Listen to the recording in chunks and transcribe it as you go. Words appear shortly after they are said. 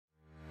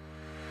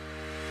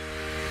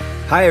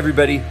Hi,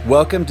 everybody.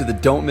 Welcome to the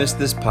Don't Miss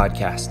This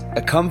podcast,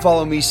 a Come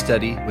Follow Me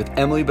study with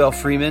Emily Bell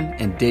Freeman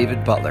and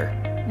David Butler.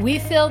 We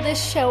fill this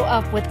show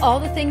up with all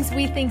the things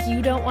we think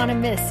you don't want to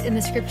miss in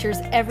the scriptures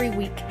every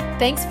week.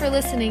 Thanks for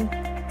listening.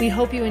 We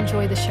hope you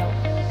enjoy the show.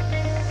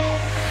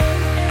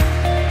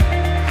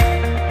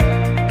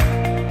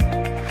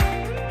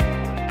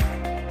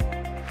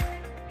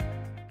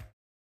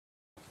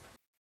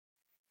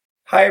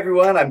 Hi,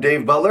 everyone. I'm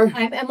Dave Butler.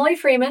 I'm Emily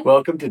Freeman.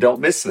 Welcome to Don't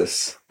Miss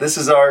This. This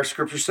is our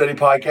scripture study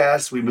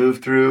podcast. We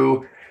moved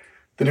through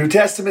the New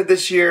Testament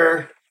this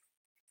year.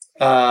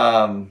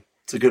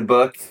 It's a good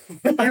book.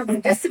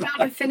 We're just about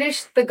to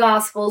finish the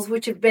Gospels,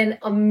 which have been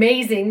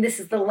amazing. This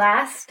is the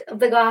last of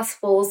the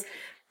Gospels.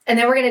 And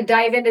then we're going to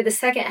dive into the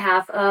second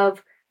half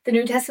of the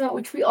New Testament,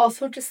 which we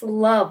also just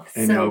love.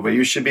 I know, but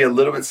you should be a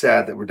little bit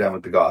sad that we're done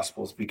with the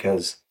Gospels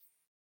because,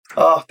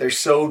 they're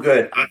so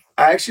good. I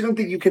actually don't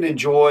think you can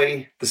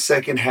enjoy the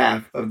second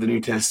half of the New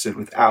Testament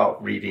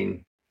without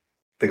reading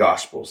the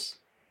Gospels.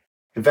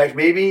 In fact,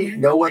 maybe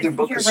no other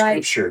book of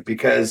scripture,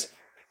 because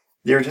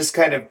they're just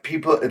kind of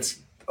people. It's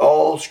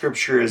all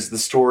scripture is the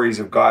stories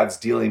of God's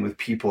dealing with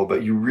people,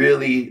 but you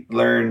really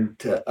learn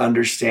to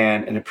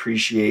understand and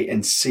appreciate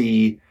and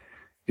see,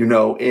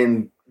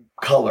 in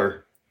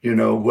color,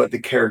 what the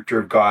character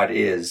of God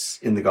is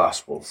in the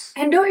Gospels.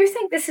 And don't you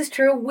think this is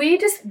true? We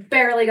just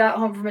barely got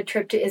home from a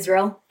trip to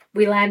Israel.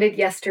 We landed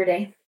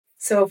yesterday.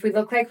 So if we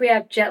look like we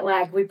have jet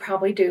lag, we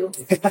probably do.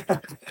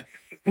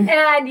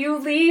 And you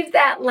leave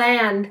that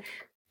land.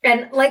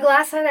 And like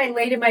last night, I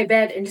laid in my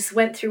bed and just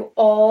went through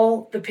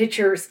all the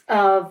pictures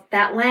of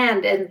that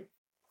land. And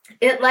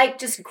it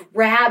just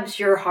grabs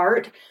your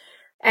heart.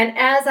 And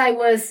as I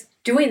was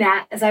doing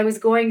that, as I was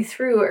going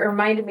through, it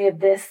reminded me of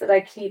this that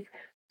I keep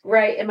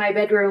right in my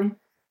bedroom,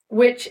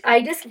 which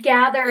I just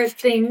gather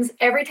things.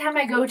 Every time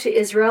I go to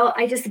Israel,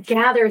 I just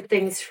gather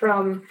things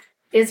from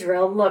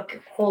Israel. Look,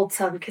 hold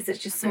some, because it's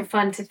just so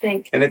fun to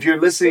think. And if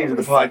you're listening to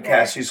the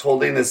podcast, she's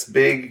holding this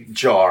big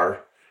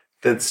jar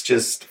that's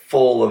just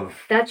full of...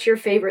 That's your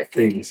favorite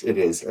thing. Things. It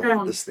is.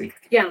 This thing.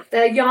 Yeah,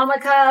 the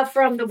yarmulke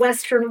from the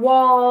Western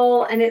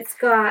Wall, and it's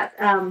got...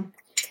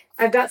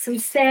 I've got some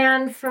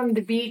sand from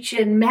the beach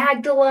in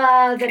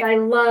Magdala that I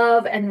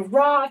love, and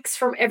rocks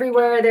from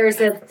everywhere.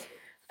 There's a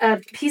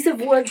piece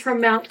of wood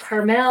from Mount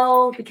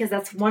Carmel, because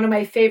that's one of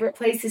my favorite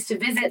places to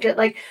visit.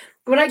 That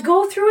when I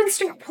go through and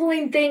start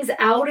pulling things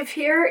out of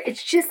here,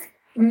 it's just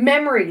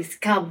memories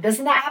come.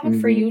 Doesn't that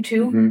happen for you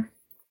too?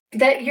 Mm-hmm.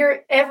 That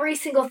you're every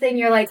single thing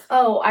you're like,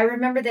 oh, I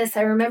remember this.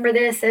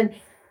 And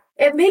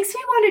it makes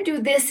me want to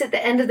do this at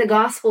the end of the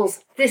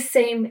Gospels, this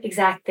same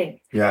exact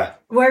thing. Yeah.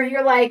 Where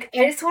you're like,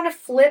 I just want to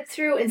flip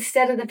through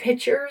instead of the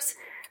pictures.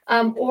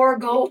 Or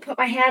go put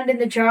my hand in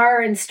the jar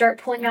and start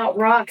pulling out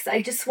rocks.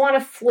 I just want to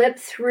flip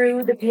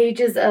through the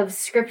pages of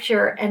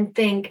scripture and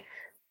think,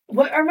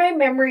 what are my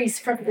memories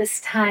from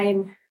this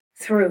time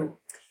through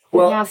the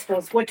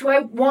Gospels? What do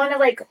I want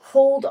to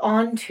hold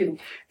on to?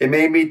 It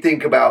made me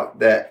think about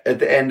that at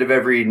the end of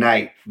every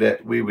night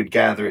that we would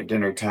gather at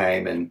dinner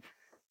time, and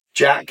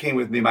Jack came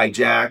with me, my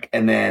Jack,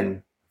 and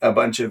then a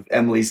bunch of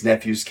Emily's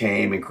nephews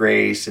came, and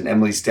Grace and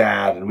Emily's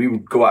dad, and we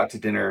would go out to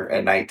dinner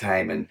at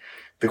nighttime, and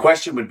the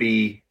question would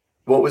be,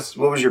 what was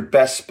your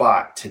best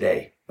spot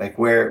today?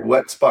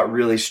 What spot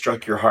really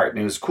struck your heart? And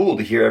it was cool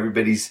to hear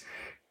everybody's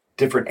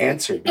different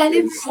answer. And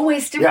it's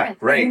always different.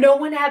 Yeah, right. No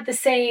one had the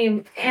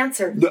same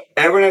answer. No,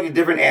 everyone had a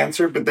different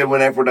answer, but then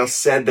when everyone else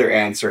said their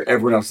answer,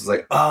 everyone else was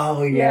like,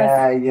 oh,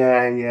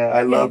 yeah,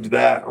 I loved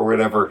that, or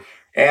whatever.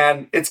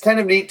 And it's kind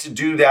of neat to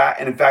do that.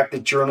 And in fact, the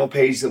journal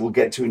page that we'll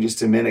get to in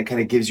just a minute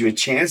kind of gives you a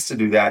chance to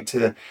do that,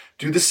 to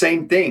do the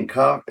same thing.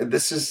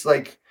 This is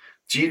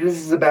Jesus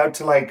is about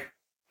to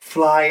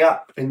fly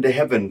up into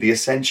heaven. The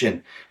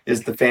ascension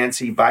is the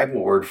fancy Bible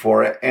word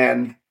for it.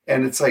 And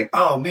it's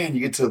oh man,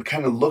 you get to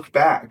kind of look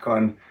back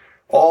on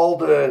all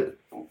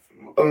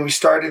we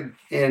started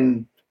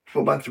in,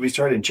 what month did we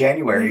start? In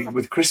January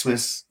with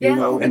Christmas,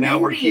 and now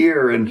we're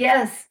here. And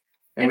yes.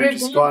 And we've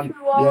just gone,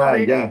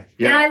 yeah.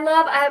 And I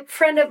love, a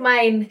friend of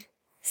mine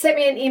sent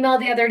me an email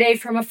the other day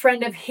from a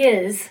friend of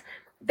his.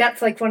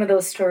 That's one of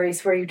those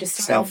stories where you just...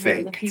 It's not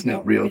fake. It's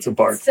not real. It's a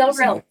Bart. It's still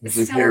real. It's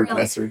a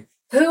hairdresser.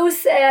 Who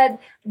said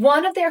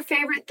one of their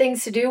favorite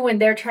things to do when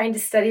they're trying to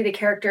study the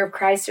character of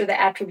Christ or the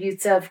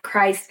attributes of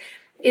Christ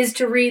is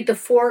to read the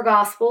 4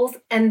 Gospels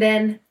and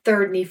then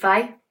 3rd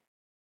Nephi,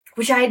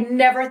 which I had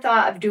never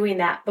thought of doing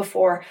that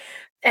before.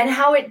 And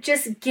how it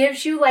just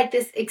gives you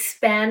this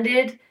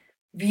expanded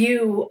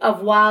view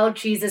of while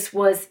Jesus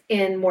was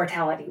in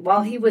mortality,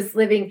 while he was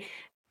living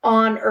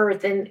on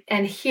earth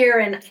and here.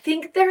 And I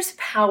think there's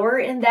power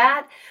in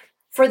that,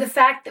 for the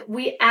fact that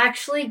we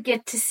actually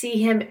get to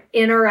see him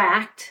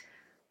interact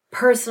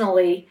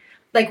personally,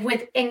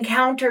 with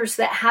encounters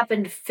that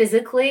happened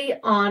physically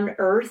on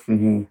earth,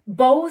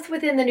 both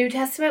within the New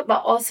Testament,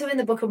 but also in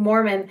the Book of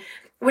Mormon,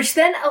 which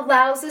then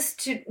allows us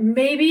to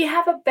maybe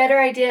have a better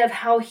idea of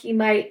how he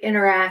might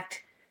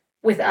interact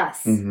with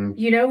us.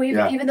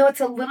 Even though it's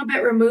a little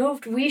bit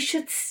removed, we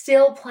should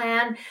still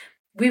plan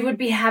we would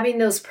be having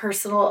those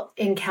personal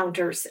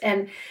encounters,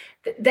 and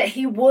that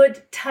he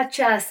would touch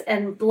us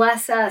and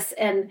bless us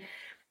and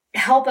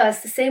help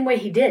us the same way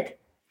he did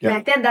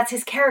back then. That's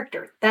his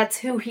character. That's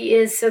who he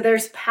is. So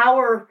there's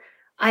power,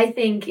 I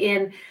think,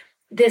 in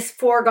this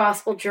 4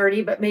 gospel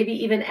journey, but maybe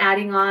even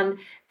adding on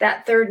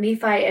that 3rd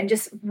Nephi, and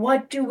just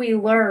what do we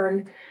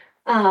learn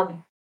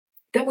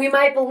that we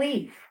might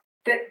believe,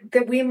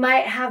 that we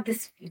might have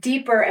this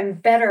deeper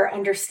and better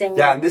understanding.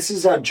 Yeah, and this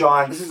is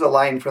a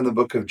line from the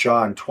book of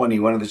John 20,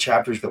 one of the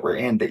chapters that we're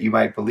in, that you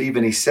might believe.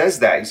 And he says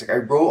that, he's like, I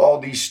wrote all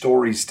these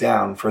stories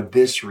down for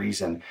this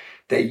reason,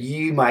 that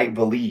ye might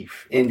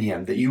believe in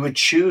him, that you would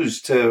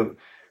choose to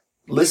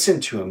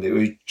listen to him, that you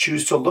would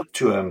choose to look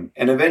to him,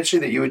 and eventually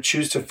that you would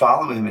choose to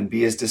follow him and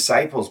be his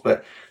disciples.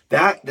 But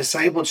that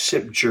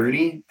discipleship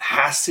journey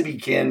has to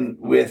begin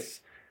with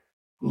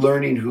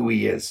learning who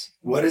he is.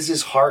 What is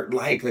his heart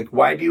like? Like,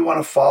 why do you want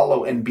to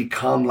follow and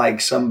become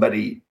like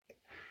somebody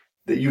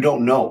that you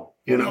don't know?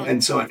 You know,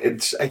 and so I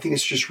think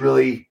it's just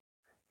really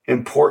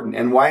important.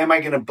 And why am I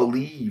going to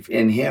believe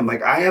in him?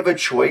 Like, I have a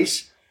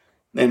choice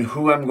in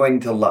who I'm going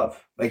to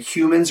love. Like,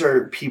 humans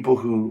are people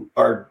who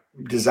are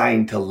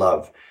designed to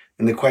love.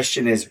 And the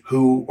question is,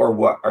 who or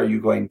what are you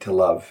going to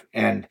love?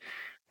 And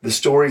the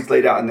stories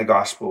laid out in the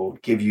gospel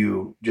give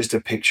you just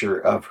a picture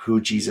of who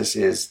Jesus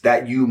is,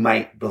 that you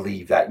might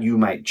believe, that you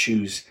might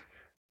choose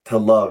to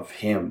love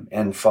him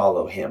and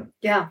follow him.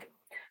 Yeah,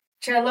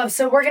 which I love.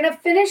 So we're going to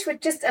finish with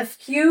just a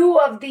few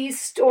of these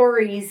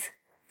stories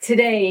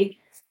today,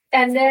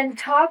 and then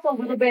talk a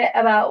little bit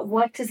about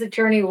what does the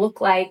journey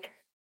look like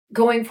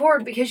going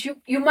forward, because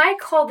you might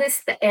call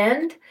this the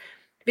end,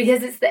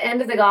 because it's the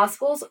end of the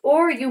Gospels,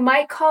 or you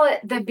might call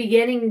it the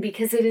beginning,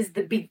 because it is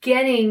the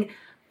beginning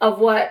of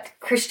what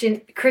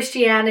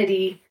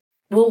Christianity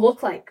will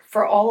look like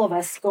for all of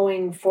us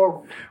going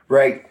forward.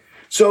 Right.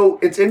 So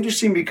it's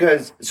interesting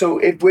because,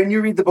 when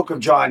you read the book of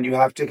John, you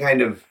have to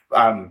kind of,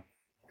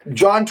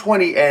 John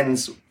 20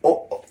 ends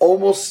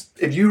almost,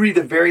 if you read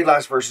the very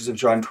last verses of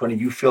John 20,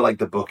 you feel like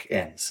the book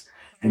ends.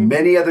 And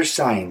many other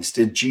signs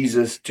did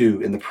Jesus do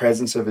in the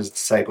presence of his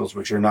disciples,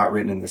 which are not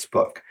written in this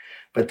book.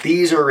 But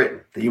these are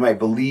written that you might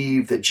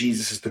believe that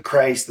Jesus is the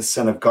Christ, the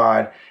Son of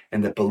God,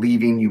 and that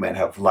believing you might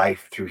have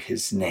life through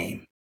his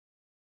name.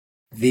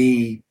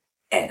 The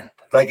end.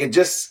 Like, it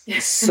just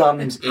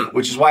sums up,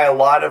 which is why a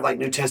lot of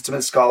New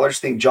Testament scholars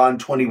think John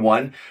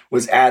 21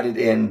 was added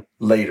in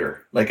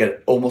later,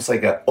 almost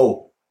like a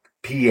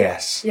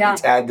P.S. Yeah.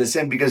 Let's add this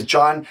in, because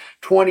John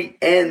 20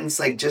 ends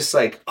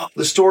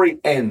the story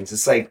ends.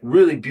 It's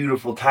really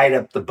beautiful, tied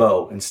up the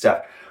bow and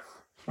stuff,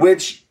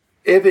 which,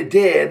 if it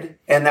did,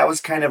 and that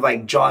was kind of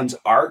like John's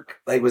arc,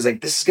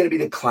 this is going to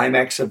be the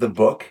climax of the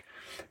book.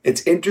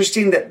 It's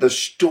interesting that the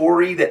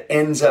story that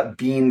ends up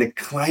being the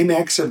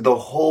climax of the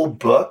whole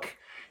book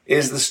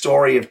is the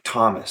story of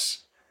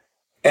Thomas.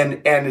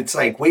 And it's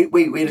like, wait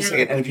a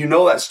second. And if you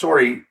know that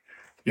story,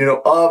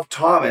 of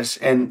Thomas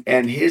and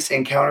his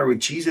encounter with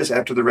Jesus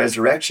after the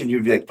resurrection,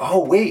 you'd be like,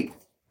 oh, wait,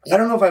 I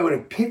don't know if I would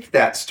have picked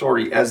that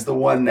story as the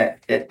one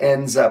that it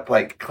ends up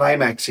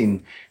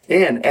climaxing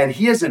in. And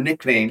he has a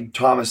nickname,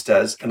 Thomas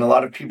does, and a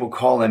lot of people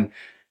call him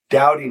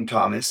Doubting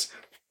Thomas,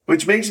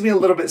 which makes me a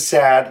little bit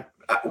sad.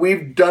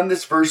 We've done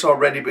this verse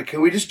already, but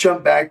can we just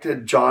jump back to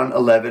John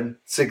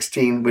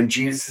 11:16, when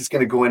Jesus is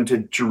going to go into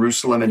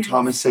Jerusalem, and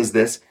Thomas says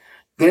this,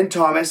 then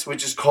Thomas,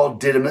 which is called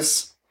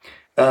Didymus,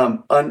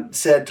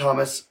 said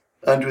Thomas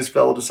unto his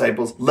fellow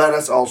disciples, let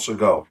us also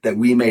go, that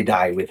we may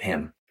die with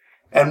him.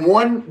 And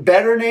one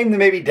better name than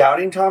maybe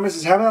Doubting Thomas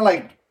is, how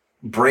about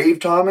Brave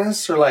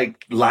Thomas, or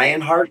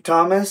Lionheart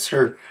Thomas,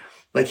 or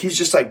he's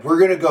just we're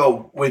going to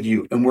go with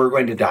you and we're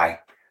going to die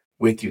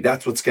with you.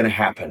 That's what's going to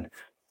happen.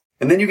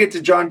 And then you get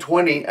to John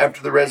 20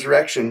 after the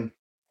resurrection,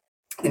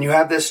 and you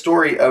have this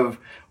story of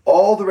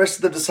all the rest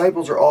of the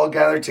disciples are all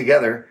gathered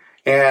together,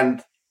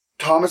 and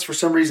Thomas, for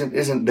some reason,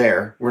 isn't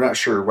there. We're not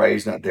sure why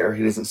he's not there.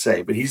 He doesn't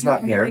say, but he's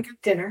not there.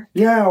 Dinner.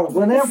 Yeah,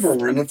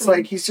 whenever. And it's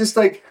he's just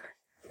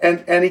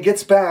and he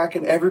gets back,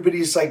 and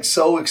everybody's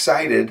so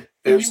excited.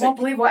 And you won't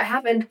believe what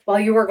happened while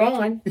you were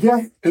gone.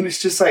 Yeah. And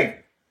it's just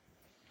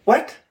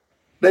what?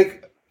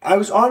 I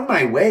was on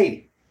my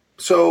way.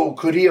 So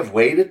could he have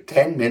waited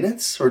 10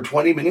 minutes or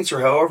 20 minutes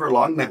or however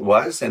long that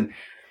was? And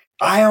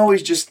I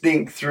always just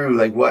think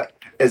through what,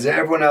 as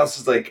everyone else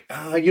is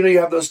you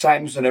have those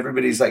times when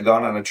everybody's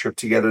gone on a trip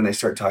together and they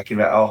start talking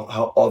about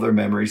all their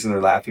memories, and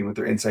they're laughing with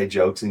their inside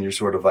jokes, and you're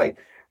sort of laughing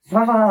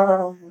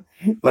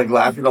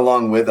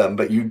along with them,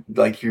 but you're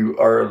not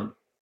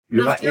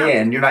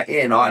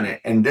in on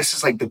it. And this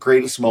is the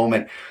greatest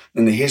moment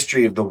in the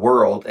history of the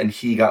world, and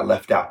he got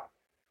left out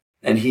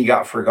and he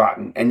got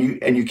forgotten. And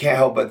you can't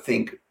help but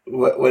think,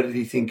 what did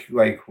he think?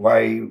 Why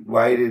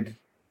did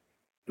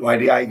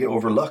I get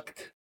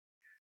overlooked?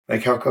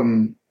 How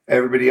come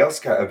everybody else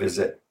got a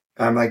visit?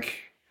 I'm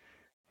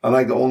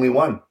the only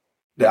one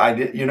that I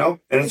did, And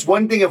it's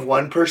one thing if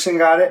one person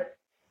got it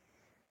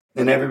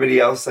and everybody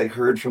else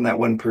heard from that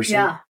one person.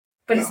 Yeah,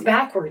 but it's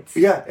backwards.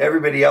 Yeah,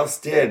 everybody else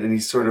did. And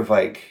he's sort of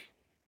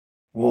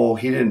well,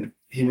 he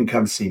didn't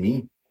come see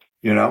me,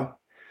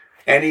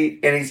 And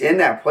he's in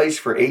that place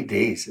for 8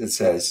 days, it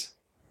says.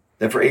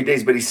 That for 8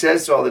 days. But he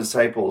says to all the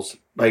disciples,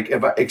 like,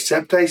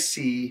 except I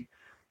see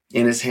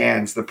in his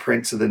hands the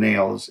prints of the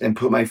nails and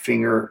put my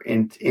finger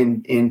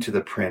into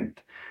the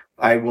print,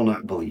 I will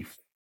not believe.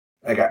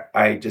 Like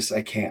I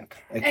can't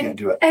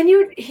do it. And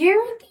you hear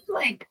the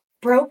like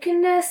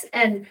brokenness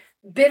and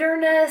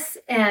bitterness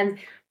and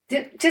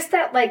just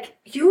that, like,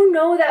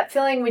 that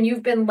feeling when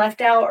you've been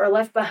left out or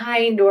left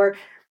behind or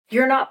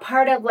you're not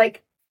part of,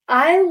 like,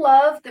 I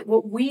love that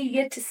what we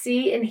get to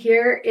see and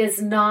hear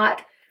is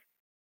not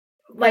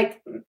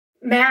like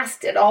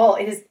masked at all.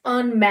 It is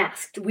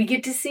unmasked. We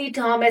get to see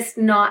Thomas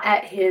not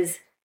at his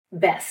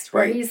best,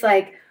 where he's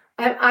like,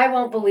 I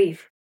won't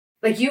believe.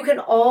 Like, you can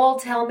all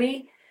tell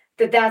me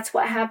that that's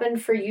what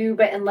happened for you,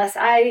 but unless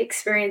I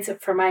experience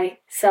it for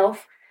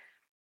myself,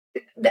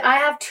 I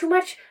have too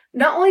much.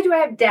 Not only do I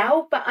have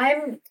doubt, but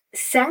I'm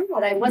sad.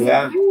 I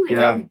wasn't you. Like,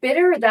 I'm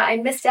bitter that I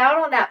missed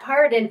out on that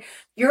part. And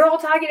you're all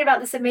talking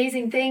about this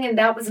amazing thing, and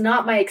that was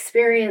not my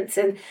experience.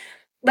 And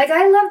like,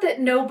 I love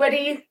that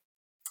nobody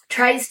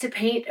tries to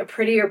paint a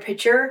prettier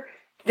picture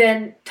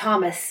than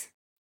Thomas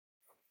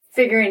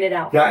figuring it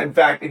out. Yeah, in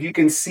fact, if you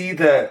can see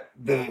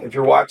if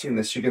you're watching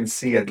this, you can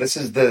see it. This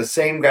is the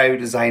same guy who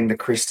designed the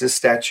Christus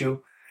statue,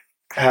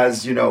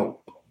 has,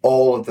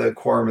 all of the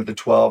Quorum of the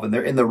 12, and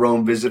they're in the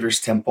Rome Visitors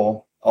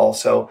Temple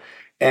also.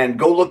 And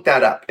go look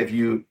that up if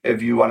you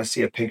want to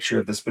see a picture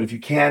of this. But if you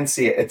can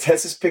see it, it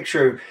has this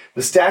picture.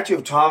 The statue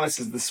of Thomas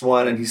is this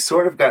one, and he's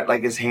sort of got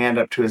like his hand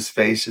up to his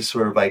face, just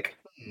sort of like,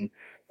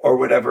 or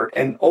whatever.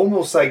 And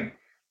almost like,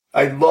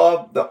 I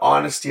love the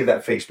honesty of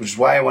that face, which is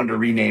why I wanted to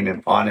rename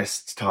him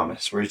Honest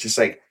Thomas, where it's just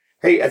like,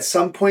 hey, at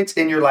some points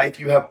in your life,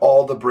 you have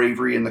all the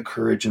bravery and the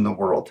courage in the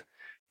world.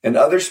 And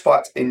other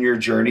spots in your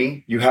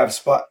journey, you have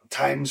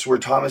times where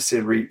Thomas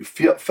did, where you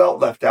felt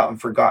left out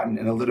and forgotten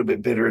and a little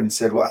bit bitter and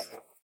said, well,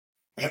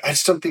 I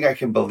just don't think I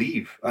can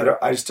believe. I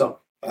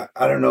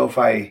don't know if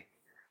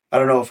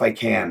I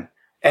can.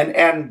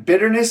 And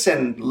bitterness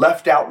and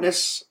left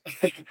outness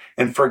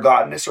and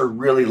forgottenness are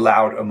really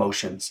loud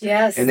emotions.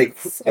 Yes.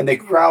 And they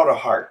crowd a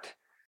heart.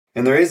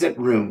 And there isn't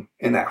room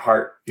in that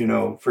heart,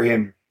 for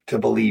him to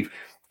believe.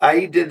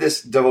 I did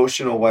this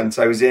devotional once.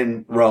 I was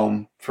in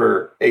Rome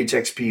for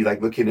HXP, like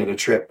looking at a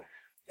trip.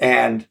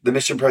 And the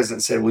mission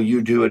president said, will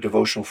you do a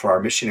devotional for our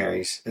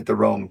missionaries at the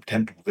Rome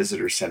Temple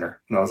Visitor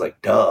Center? And I was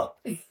like, duh.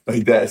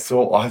 Like, that's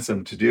so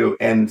awesome to do.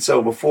 And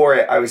so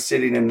before I was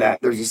sitting in that,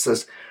 there's just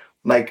this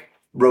like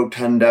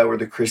rotunda where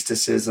the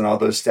Christus is and all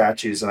those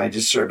statues. And I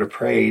just sort of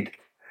prayed,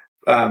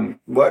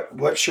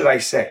 what should I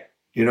say?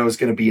 It's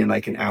going to be in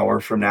like an hour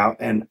from now.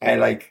 And I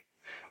like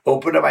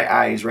opened up my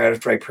eyes right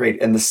after I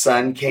prayed, and the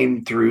sun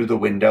came through the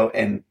window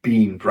and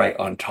beamed right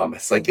on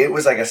Thomas. Like, it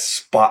was like a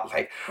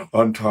spotlight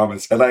on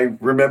Thomas. And I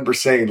remember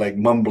saying, like,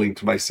 mumbling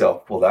to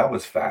myself, well, that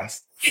was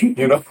fast.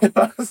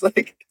 I was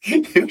like,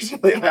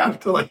 usually I have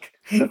to like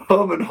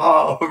hum and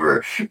haw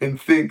over and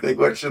think, like,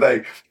 what should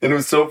I? And it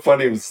was so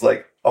funny. It was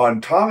like on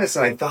Thomas.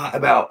 And I thought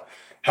about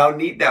how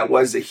neat that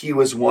was, that he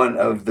was one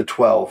of the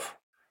 12.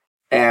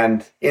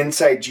 And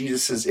inside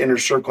Jesus's inner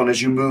circle, and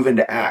as you move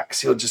into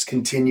Acts, he'll just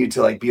continue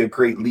to like be a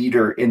great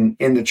leader in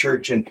the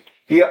church. And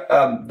he,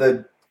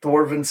 the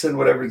Thorvinson,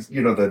 whatever,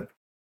 the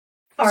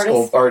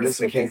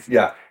artist,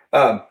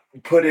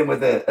 put him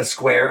with a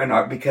square and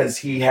art because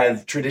he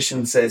had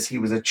tradition says he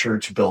was a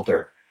church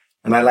builder.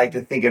 And I like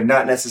to think of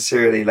not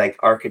necessarily like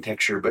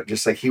architecture, but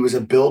just like he was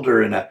a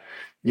builder and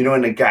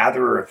a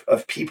gatherer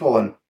of people,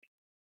 and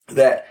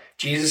that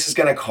Jesus is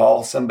going to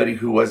call somebody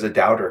who was a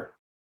doubter.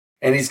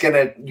 And he's going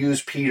to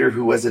use Peter,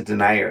 who was a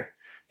denier.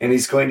 And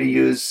he's going to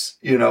use,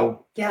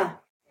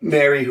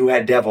 Mary, who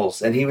had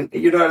devils. And he,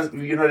 you know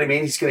what I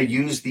mean? He's going to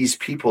use these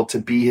people to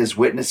be his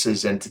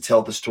witnesses and to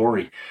tell the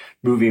story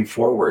moving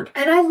forward.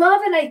 And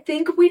I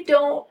think we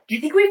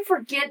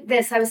forget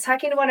this. I was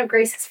talking to one of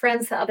Grace's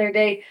friends the other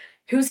day,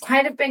 who's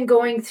kind of been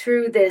going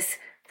through this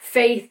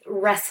faith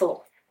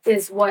wrestle,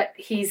 is what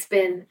he's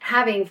been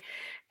having.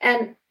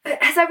 And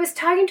as I was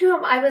talking to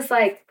him, I was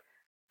like,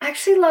 I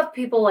actually love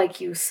people like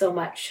you so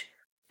much.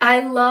 I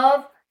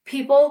love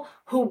people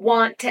who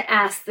want to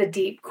ask the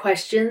deep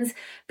questions,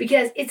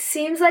 because it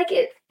seems like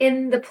it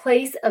in the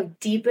place of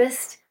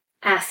deepest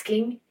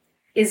asking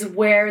is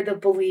where the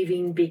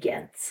believing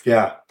begins.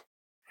 Yeah.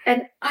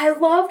 And I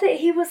love that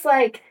he was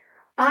like,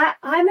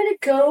 I'm going to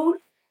go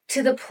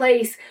to the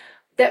place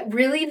that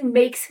really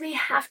makes me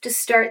have to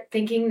start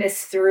thinking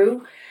this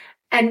through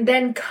and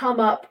then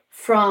come up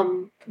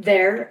from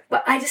there.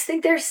 But I just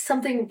think there's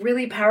something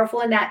really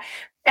powerful in that.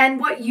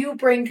 And what you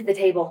bring to the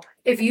table,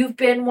 if you've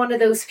been one of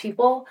those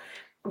people,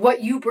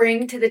 what you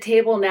bring to the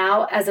table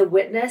now as a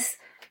witness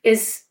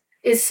is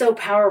so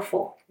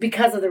powerful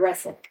because of the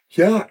wrestling.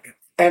 Yeah.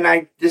 And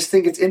I just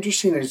think it's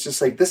interesting. It's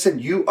just like, listen,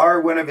 you are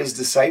one of his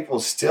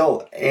disciples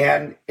still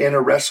and in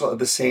a wrestle at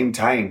the same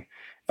time.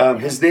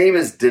 His name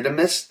is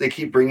Didymus. They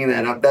keep bringing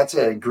that up. That's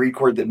a Greek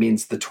word that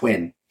means the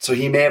twin. So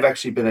he may have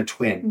actually been a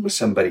twin with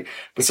somebody.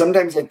 But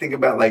sometimes I think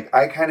about, like,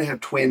 I kind of have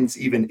twins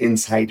even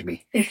inside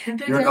me. You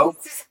know?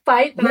 Just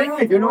fight back Yeah,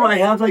 and you know, forth. I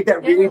have like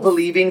that really Yes.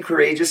 believing,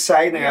 courageous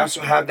side, and I Yeah.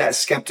 also have that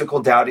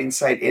skeptical, doubting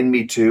side in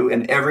me too.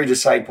 And every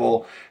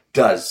disciple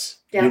does,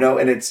 Yeah. you know,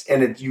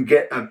 you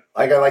get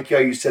like, I like how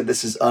you said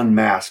this is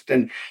unmasked,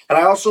 and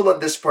I also love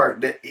this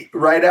part that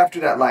right after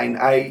that line,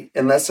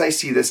 unless I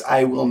see this,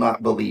 I will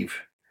not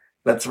believe.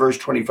 That's verse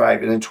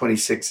 25, and then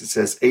 26 it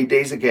says, 8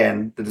 days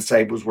again the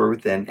disciples were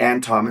within,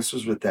 and Thomas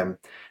was with them.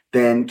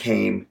 Then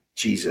came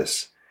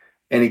Jesus,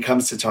 and he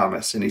comes to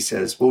Thomas and he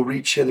says, well,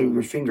 reach hither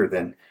your finger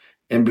then,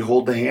 and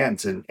behold the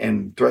hands,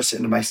 and thrust it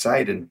into my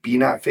side, and be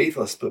not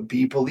faithless, but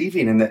be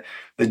believing. And that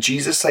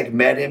Jesus like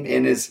met him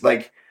in his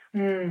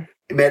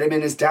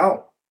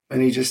doubt.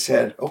 And he just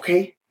said,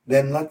 okay,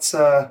 then let's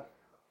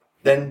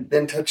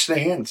then touch the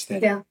hands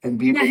then. Yeah. And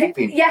be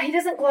believing. Yeah, he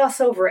doesn't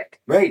gloss over it.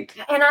 Right.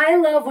 And I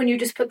love when you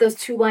just put those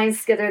two lines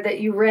together that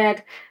you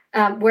read,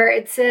 where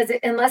it says,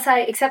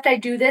 except I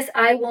do this,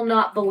 I will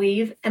not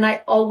believe. And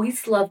I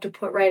always love to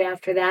put right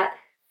after that,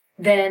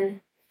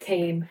 then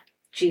came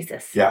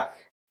Jesus. Yeah.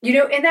 You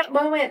know, in that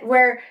moment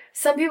where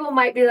some people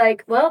might be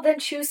like, well, then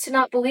choose to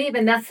not believe,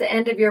 and that's the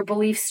end of your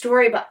belief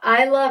story. But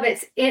I love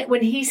it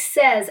when he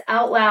says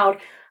out loud,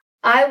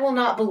 I will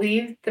not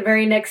believe, the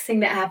very next thing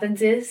that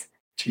happens is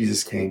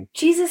Jesus came.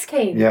 Jesus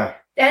came. Yeah.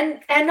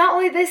 And not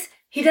only this,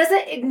 he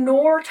doesn't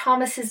ignore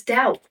Thomas's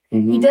doubt.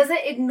 Mm-hmm. He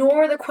doesn't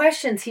ignore the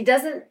questions. He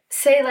doesn't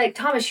say, like,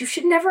 Thomas, you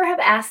should never have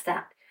asked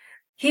that.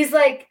 He's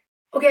like,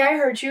 okay, I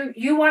heard you.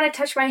 You want to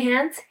touch my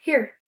hands?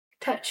 Here,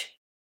 touch.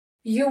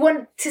 You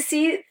want to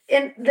see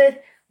in the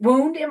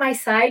wound in my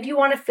side? You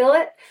want to feel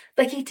it?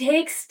 Like, he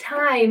takes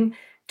time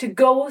to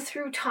go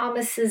through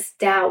Thomas's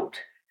doubt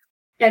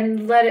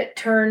and let it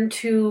turn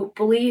to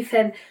belief.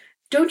 And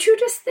don't you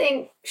just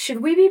think,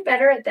 should we be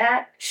better at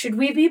that? Should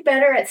we be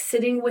better at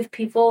sitting with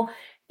people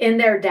in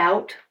their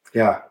doubt?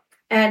 Yeah.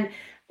 And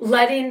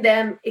letting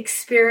them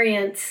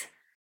experience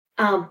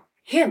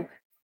him.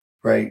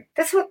 Right.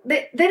 That's what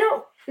they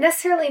don't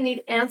necessarily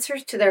need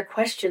answers to their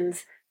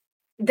questions.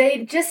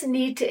 They just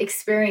need to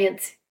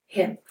experience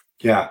him.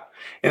 Yeah.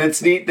 And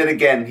it's neat that,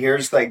 again,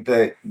 here's like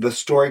the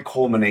story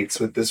culminates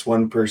with this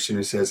one person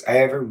who says, I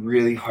have a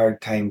really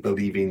hard time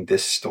believing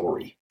this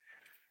story.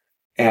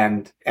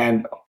 And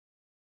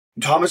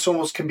Thomas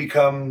almost can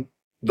become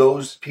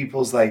those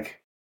people's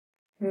like,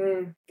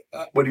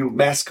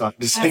 mascot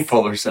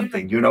disciple or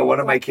something. You know, one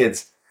of my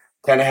kids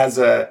kind of has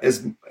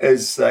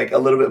is like a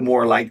little bit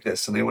more like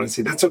this, and they want to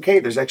say, that's okay,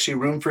 there's actually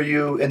room for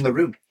you in the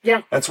room.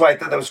 Yeah. That's why I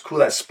thought that was cool.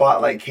 That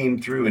spotlight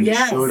came through and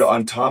just showed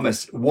on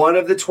Thomas, one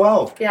of the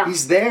 12. Yeah.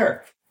 He's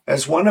there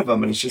as one of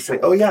them. And it's just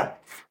like, oh yeah,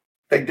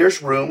 like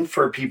there's room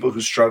for people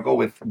who struggle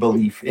with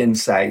belief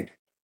inside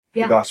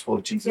the gospel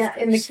of Jesus Christ.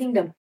 In the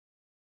kingdom.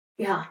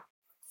 Yeah.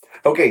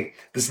 Okay,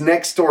 this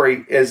next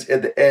story is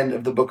at the end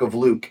of the book of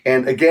Luke.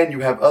 And again,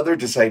 you have other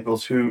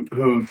disciples who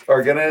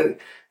are going to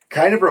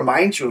kind of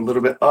remind you a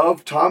little bit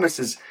of Thomas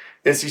as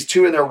these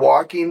two, and they're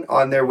walking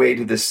on their way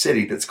to this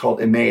city that's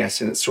called Emmaus,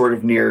 and it's sort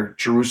of near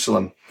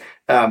Jerusalem.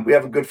 We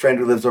have a good friend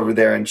who lives over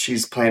there, and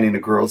she's planning a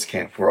girls'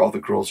 camp where all the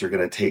girls are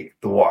going to take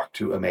the walk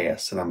to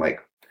Emmaus. And I'm like,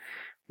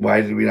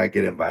 why did we not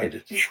get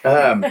invited?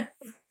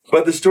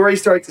 But the story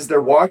starts as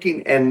they're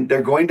walking and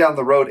they're going down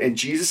the road, and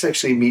Jesus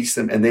actually meets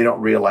them, and they don't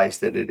realize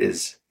that it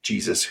is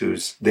Jesus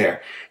who's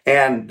there.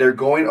 And they're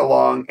going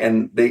along,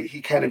 and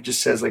he kind of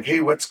just says like, hey,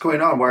 what's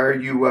going on?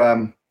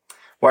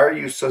 Why are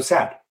you so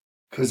sad?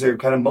 Because they're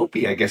kind of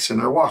mopey, I guess, in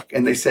their walk.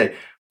 And they said,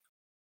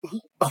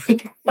 have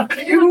you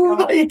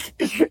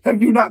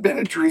not been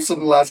in Jerusalem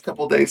the last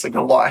couple of days? Like,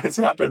 a lot has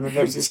happened. And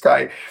there's this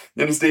guy,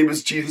 and his name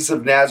is Jesus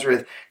of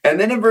Nazareth. And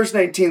then in verse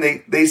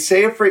 19, they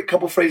say a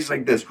couple phrases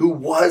like this: who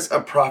was a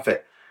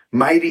prophet,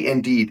 mighty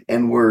in deed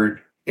and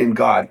word in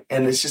God.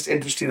 And it's just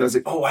interesting. I was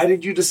like, oh, why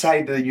did you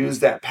decide to use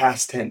that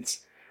past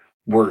tense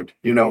word?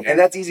 You know, and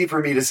that's easy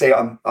for me to say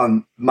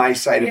on my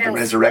side of the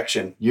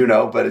resurrection, you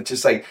know, but it's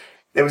just like,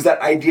 it was that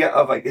idea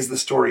of like, is the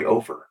story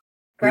over?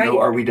 Right. You know,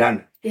 are we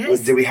done?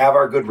 Yes. Did we have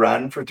our good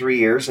run for 3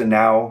 years and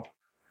now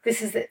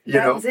this is it?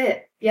 That was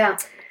it. Yeah.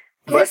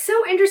 It's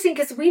so interesting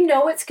because we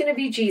know it's going to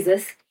be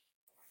Jesus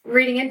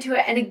reading into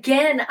it. And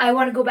again, I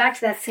want to go back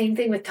to that same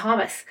thing with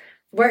Thomas,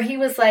 where he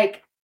was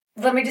like,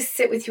 let me just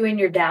sit with you in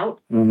your doubt.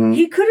 Mm-hmm.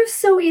 He could have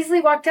so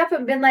easily walked up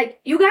and been like,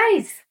 you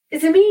guys,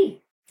 it's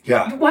me.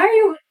 Yeah. Why are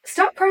you,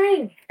 stop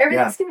crying.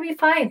 Everything's going to be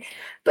fine.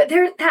 But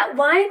there's that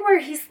line where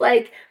he's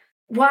like,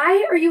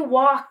 why are you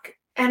walk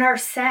and are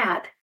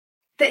sad?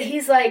 That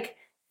he's like,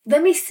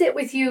 let me sit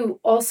with you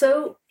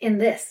also in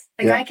this.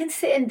 Like, I can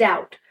sit in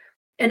doubt,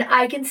 and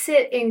I can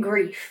sit in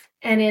grief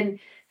and in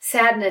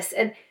sadness.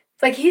 And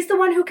like, he's the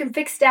one who can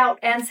fix doubt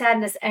and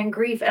sadness and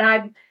grief.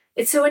 And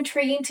it's so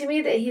intriguing to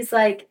me that he's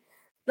like,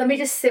 let me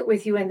just sit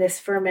with you in this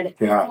for a minute.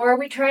 Yeah. Before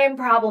we try and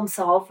problem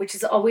solve, which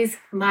is always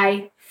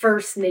my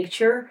first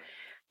nature,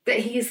 that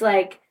he's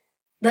like,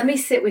 let me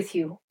sit with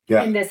you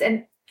in this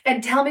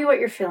and tell me what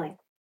you're feeling.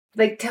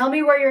 Like, tell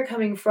me where you're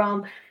coming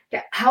from.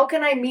 How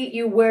can I meet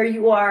you where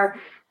you are,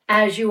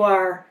 as you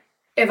are,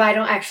 if I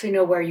don't actually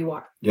know where you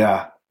are.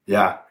 Yeah.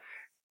 Yeah.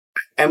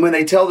 And when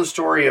they tell the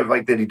story of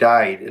like that he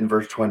died in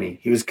verse 20,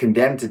 he was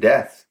condemned to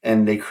death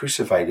and they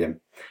crucified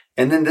him.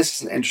 And then this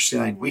is an interesting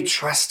line. We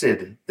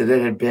trusted that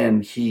it had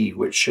been he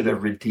which should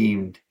have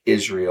redeemed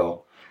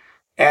Israel.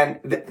 And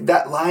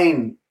that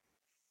line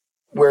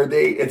where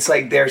it's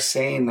like they're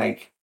saying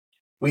like,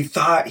 we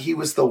thought he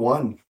was the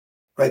one.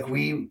 Like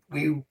we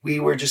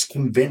were just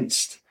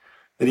convinced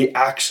that he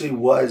actually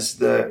was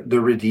the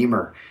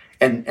Redeemer.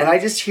 And I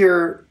just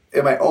hear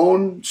in my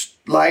own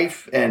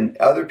life and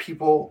other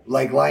people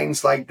like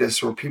lines like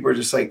this where people are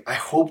just like, I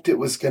hoped it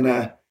was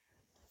gonna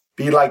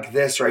be like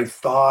this, or I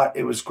thought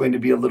it was going to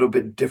be a little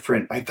bit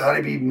different. I thought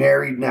I'd be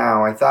married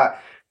now. I thought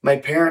my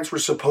parents were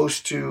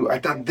supposed to, I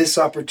thought this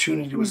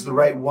opportunity was the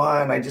right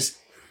one.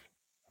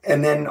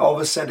 And then all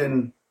of a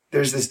sudden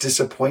there's this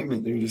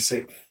disappointment. You're just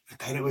like, I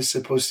thought it was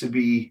supposed to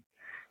be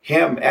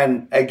him.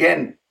 And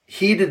again,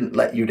 he didn't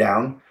let you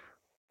down.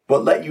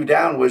 What let you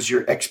down was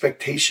your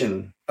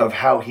expectation of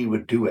how he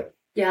would do it.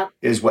 Yeah.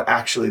 Is what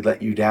actually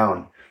let you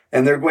down.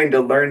 And they're going to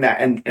learn that.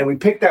 And we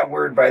picked that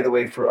word, by the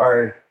way, for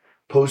our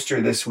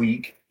poster this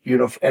week,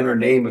 and our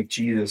name of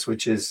Jesus,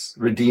 which is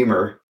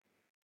Redeemer.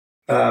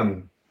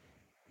 That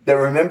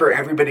remember,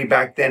 everybody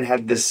back then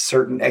had this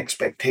certain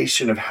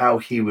expectation of how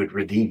he would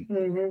redeem.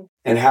 Mm-hmm.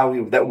 And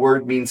how that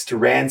word means to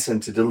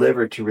ransom, to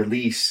deliver, to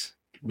release,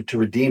 to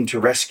redeem, to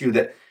rescue.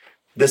 That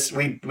this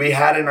we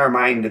had in our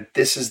mind that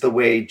this is the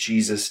way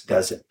Jesus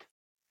does it.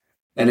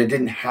 And it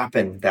didn't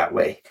happen that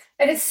way.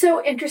 And it's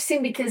so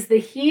interesting because the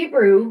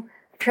Hebrew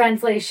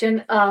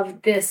translation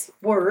of this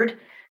word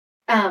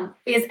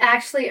is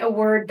actually a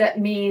word that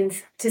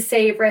means to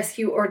save,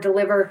 rescue, or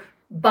deliver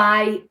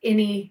by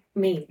any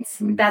means.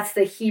 Mm-hmm. That's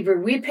the Hebrew.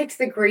 We picked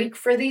the Greek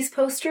for these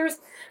posters,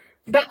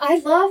 but I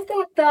love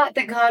that thought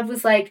that God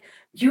was like,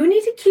 you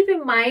need to keep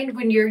in mind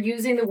when you're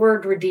using the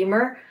word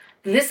Redeemer,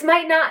 this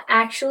might not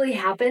actually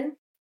happen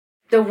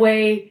the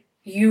way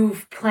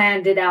you've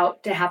planned it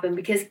out to happen,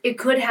 because it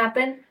could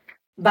happen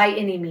by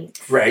any means.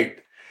 Right.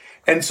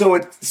 And so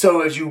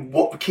as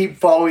you keep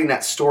following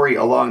that story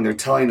along, they're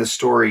telling the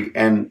story,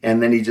 and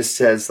then he just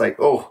says like,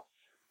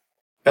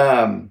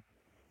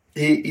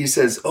 he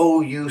says,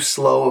 oh, you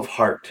slow of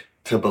heart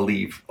to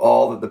believe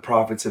all that the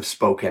prophets have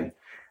spoken.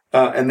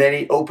 And then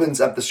he opens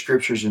up the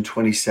scriptures in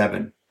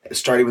 27,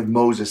 starting with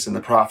Moses and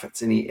the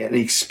prophets, and he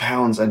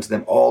expounds unto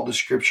them all the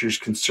scriptures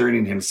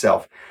concerning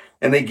himself.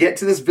 And they get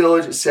to this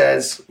village, it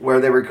says, where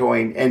they were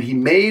going, and he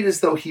made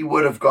as though he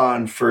would have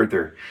gone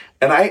further.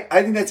 And I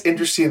think that's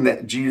interesting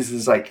that Jesus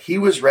is like, he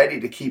was ready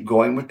to keep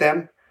going with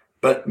them,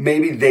 but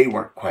maybe they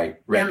weren't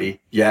quite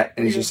ready yet.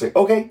 And he's just like,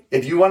 okay,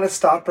 if you want to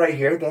stop right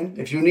here, then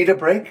if you need a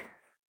break,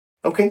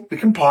 okay, we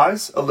can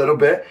pause a little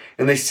bit.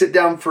 And they sit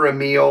down for a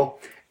meal.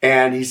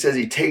 And he says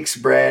he takes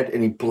bread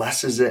and he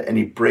blesses it and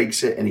he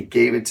breaks it and he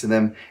gave it to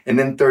them. And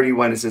then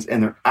 31, it says,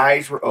 and their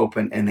eyes were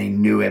open and they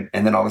knew him.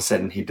 And then all of a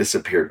sudden he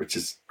disappeared, which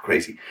is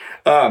crazy.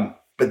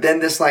 But then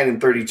this line in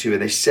 32,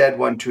 and they said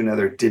one to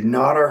another, did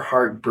not our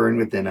heart burn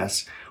within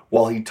us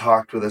while he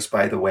talked with us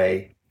by the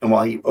way and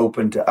while he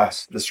opened to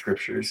us the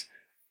scriptures?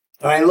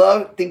 And I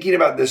love thinking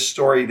about this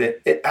story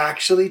that it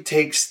actually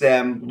takes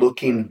them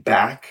looking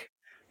back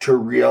to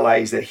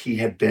realize that he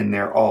had been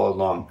there all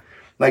along.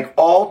 Like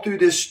all through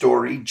this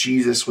story,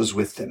 Jesus was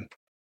with them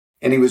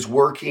and he was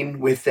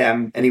working with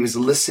them and he was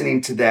listening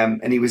to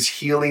them and he was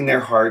healing their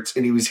hearts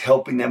and he was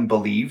helping them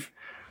believe,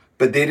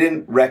 but they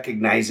didn't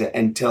recognize it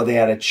until they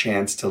had a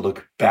chance to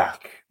look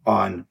back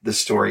on the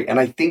story. And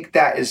I think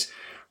that is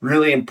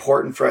really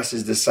important for us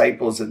as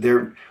disciples, that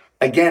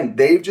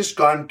they've just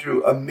gone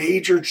through a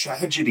major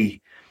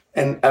tragedy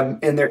and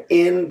they're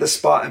in the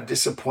spot of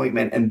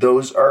disappointment, and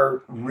those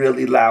are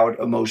really loud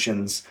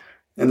emotions.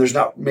 And there's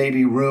not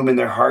maybe room in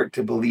their heart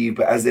to believe,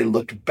 but as they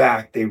looked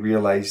back, they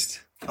realized,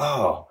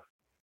 oh,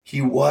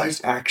 he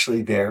was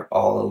actually there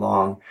all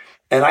along.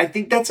 And I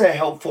think that's a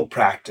helpful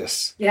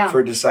practice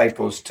for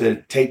disciples,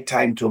 to take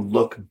time to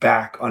look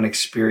back on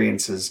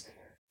experiences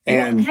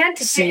and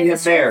to see him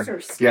there.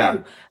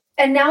 Too.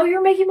 And now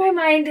you're making my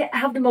mind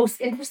have the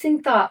most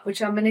interesting thought,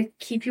 which I'm going to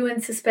keep you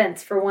in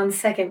suspense for 1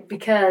 second,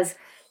 because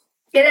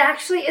it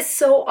actually is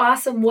so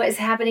awesome what is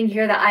happening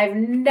here that I've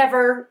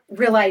never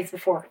realized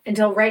before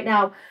until right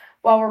now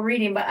while we're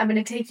reading. But I'm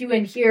going to take you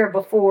in here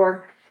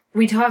before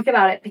we talk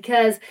about it,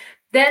 because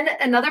then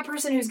another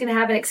person who's going to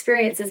have an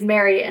experience is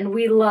Mary. And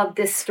we love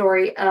this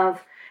story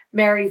of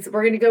Mary's.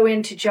 We're going to go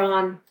into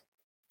John,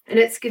 and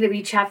it's going to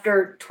be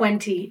chapter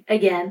 20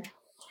 again.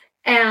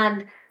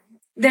 And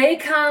they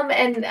come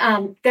and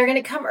they're going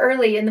to come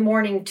early in the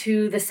morning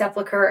to the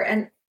sepulcher.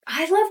 And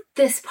I love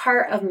this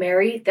part of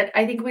Mary that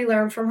I think we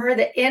learned from her,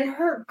 that in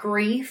her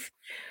grief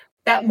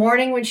that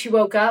morning when she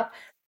woke up,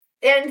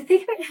 and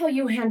think about how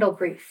you handle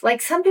grief.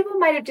 Like some people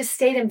might have just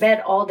stayed in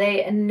bed all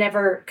day and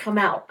never come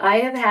out. I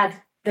have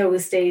had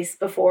those days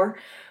before.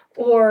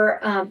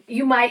 Or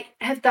you might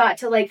have thought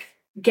to like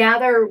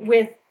gather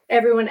with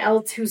everyone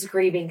else who's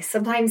grieving.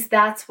 Sometimes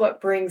that's what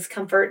brings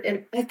comfort.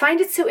 And I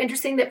find it so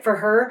interesting that for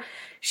her,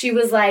 she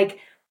was like,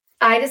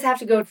 I just have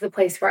to go to the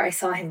place where I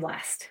saw him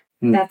last.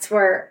 That's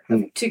where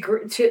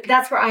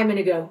that's where I'm going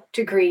to go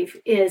to grieve,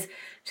 is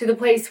to the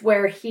place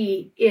where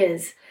he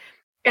is.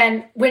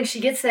 And when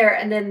she gets there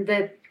and then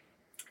the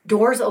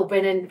doors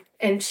open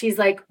and she's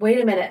like,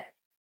 wait a minute,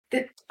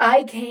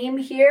 I came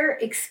here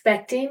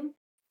expecting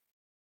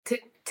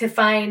to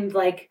find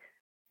like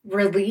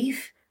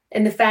relief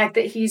in the fact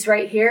that he's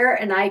right here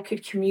and I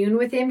could commune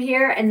with him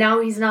here, and now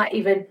he's not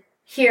even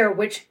here,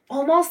 which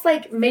almost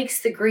like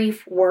makes the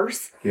grief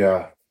worse.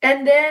 Yeah.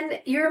 And then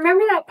you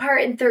remember that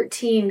part in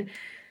 13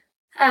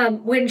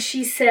 when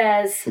she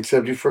says...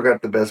 Except you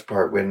forgot the best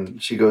part, when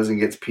she goes and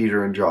gets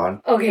Peter and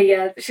John. Okay,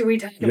 yeah. Should we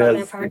talk about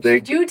that part?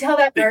 Do tell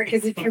that part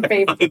because it's your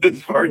favorite.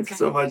 This part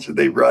so much that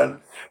they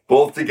run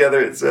both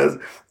together, it says.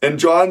 And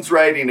John's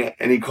writing it,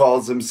 and he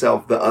calls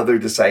himself the other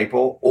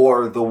disciple,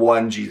 or the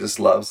one Jesus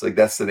loves. Like,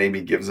 that's the name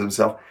he gives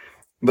himself.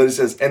 But it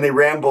says, and they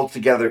ran both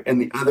together, and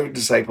the other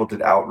disciple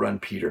did outrun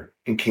Peter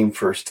and came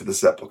first to the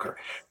sepulcher.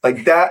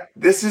 Like that,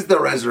 this is the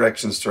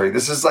resurrection story.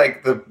 This is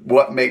like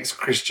what makes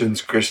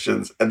Christians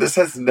Christians. And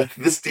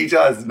this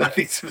detail has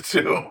nothing to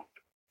do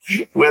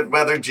with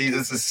whether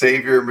Jesus is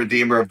Savior and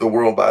Redeemer of the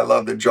world. But I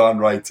love that John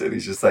writes it.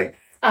 He's just like,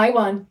 I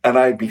won. And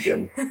I beat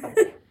him.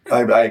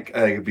 I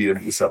beat him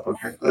to the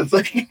sepulcher. That's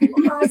like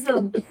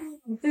awesome.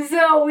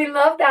 So we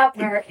love that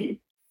part.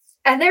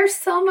 And there's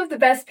some of the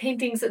best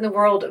paintings in the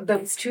world of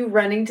those two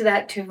running to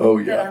that tomb. Oh,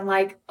 yeah. That I'm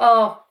like,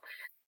 oh,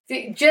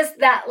 just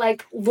that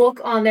like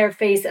look on their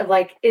face of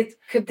like,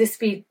 could this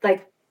be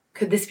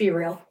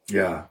real?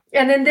 Yeah.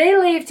 And then they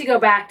leave to go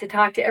back to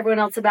talk to everyone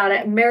else about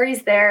it. And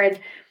Mary's there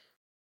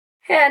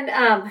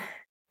and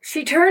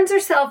she turns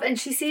herself and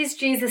she sees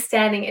Jesus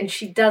standing and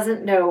she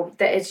doesn't know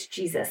that it's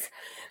Jesus.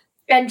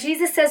 And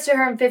Jesus says to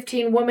her in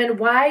 15, woman,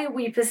 why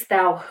weepest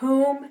thou?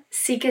 Whom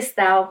seekest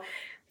thou?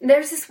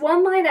 There's this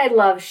one line I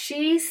love.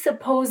 She's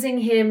supposing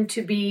him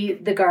to be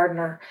the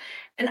gardener.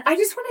 And I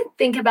just want to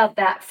think about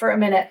that for a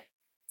minute.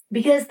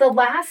 Because the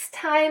last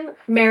time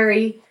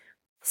Mary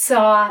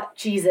saw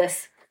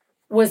Jesus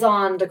was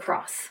on the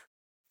cross.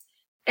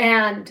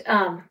 And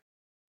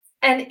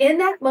in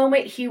that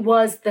moment, he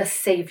was the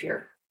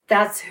Savior.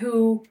 That's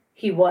who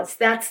he was.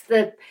 That's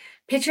the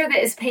picture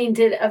that is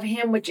painted of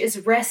him, which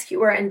is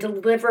rescuer and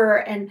deliverer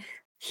and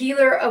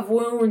healer of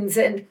wounds,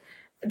 and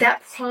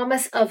that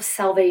promise of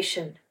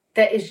salvation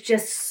that is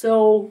just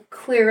so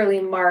clearly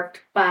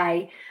marked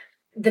by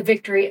the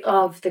victory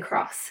of the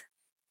cross.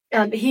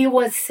 He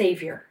was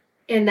Savior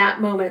in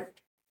that moment.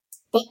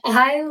 But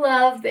I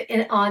love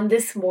that on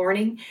this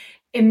morning,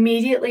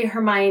 immediately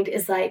her mind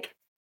is like,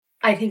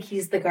 I think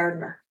he's the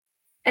gardener.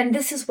 And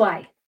this is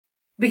why.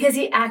 Because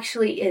he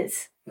actually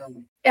is.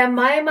 And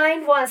my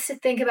mind wants to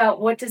think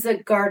about, what does a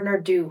gardener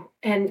do?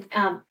 And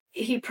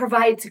he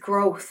provides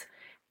growth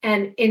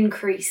and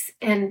increase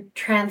and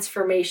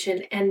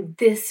transformation. And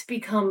this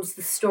becomes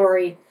the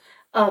story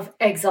of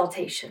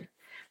exaltation.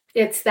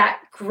 It's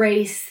that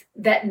grace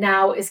that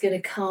now is going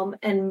to come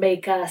and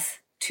make us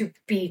to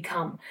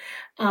become.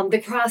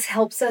 The cross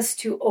helps us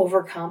to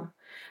overcome.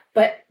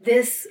 But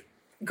this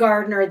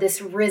gardener,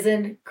 this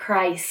risen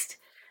Christ,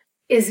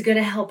 is going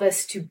to help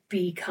us to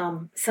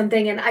become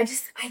something. And I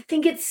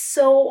think it's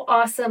so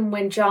awesome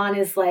when John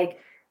is like,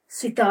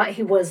 she thought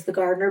he was the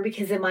gardener,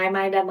 because in my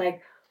mind, I'm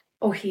like,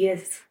 oh, he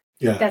is.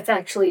 Yeah. That's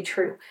actually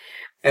true.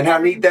 And how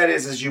neat that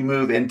is as you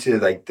move into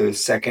like the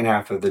second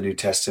half of the New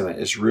Testament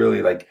is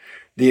really like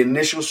the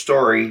initial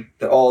story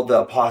that all the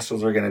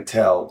apostles are going to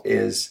tell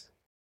is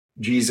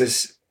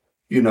Jesus,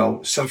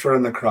 suffered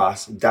on the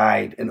cross,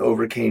 died, and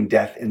overcame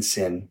death and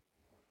sin,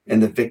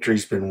 and the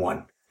victory's been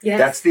won. Yes.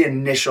 That's the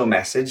initial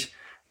message.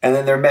 And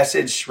then their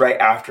message right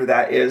after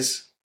that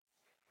is,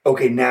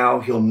 okay, now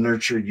he'll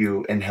nurture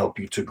you and help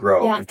you to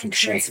grow and to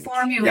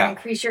transform you and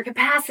increase your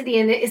capacity.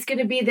 And it's going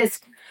to be this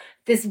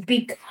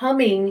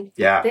becoming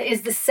that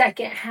is the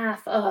second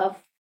half of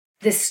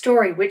this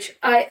story, which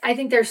I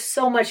think there's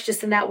so much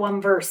just in that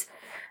one verse.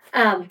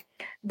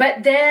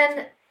 But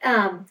then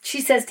she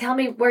says, tell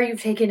me where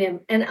you've taken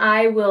him, and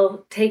I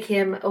will take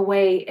him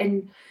away.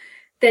 And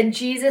then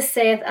Jesus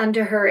saith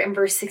unto her in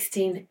verse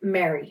 16,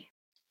 Mary.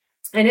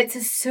 And it's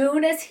as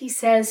soon as he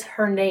says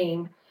her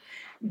name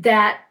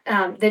that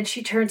then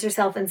she turns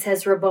herself and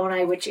says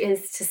Rabboni, which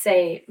is to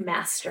say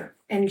master.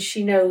 And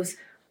she knows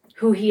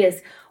who he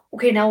is.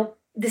 Okay, now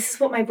this is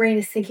what my brain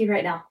is thinking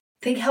right now.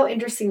 Think how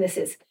interesting this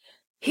is.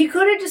 He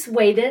could have just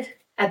waited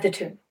at the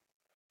tomb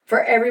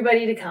for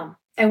everybody to come.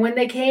 And when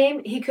they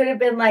came, he could have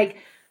been like,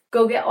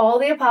 go get all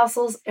the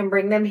apostles and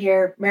bring them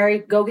here. Mary,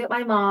 go get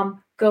my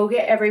mom. Go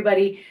get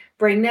everybody.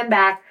 Bring them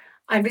back.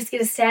 I'm just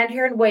going to stand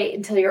here and wait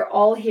until you're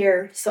all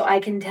here so I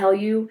can tell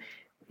you,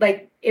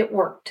 like, it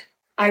worked.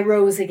 I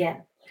rose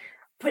again.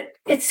 But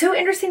it's so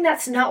interesting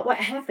that's not what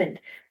happened.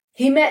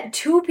 He met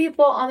two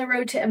people on the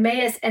road to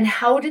Emmaus, and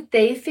how did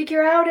they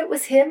figure out it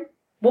was him?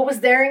 What was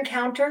their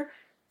encounter?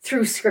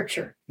 Through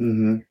Scripture.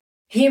 Mm-hmm.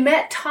 He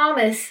met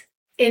Thomas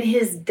in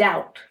his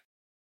doubt,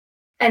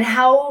 and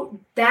how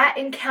that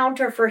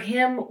encounter for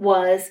him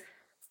was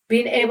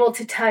being able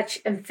to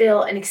touch and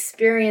feel and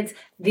experience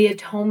the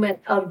atonement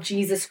of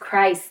Jesus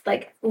Christ,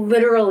 like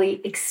literally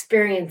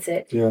experience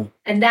it. Yeah.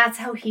 And that's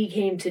how he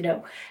came to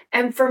know.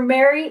 And for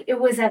Mary, it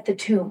was at the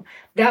tomb.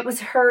 That was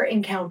her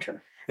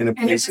encounter. In a And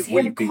it place was of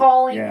him weeping.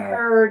 calling Yeah.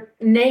 her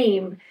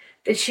name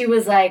that she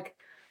was like,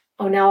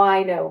 oh, now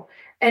I know.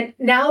 And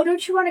now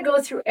don't you want to go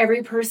through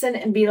every person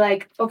and be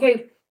like,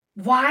 okay,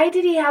 why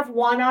did he have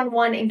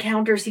one-on-one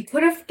encounters? He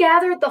could have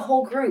gathered the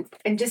whole group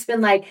and just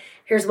been like,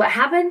 here's what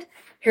happened.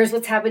 Here's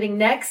what's happening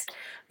next.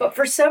 But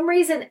for some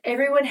reason,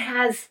 everyone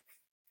has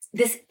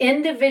this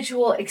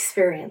individual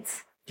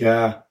experience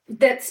Yeah.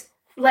 that's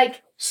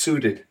like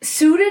Suited.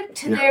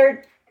 to Yeah.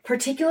 their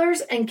particulars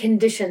and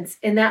conditions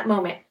in that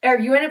moment. Are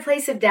you in a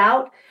place of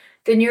doubt?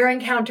 Then your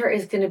encounter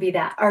is going to be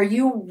that. Are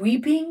you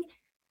weeping?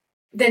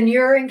 Then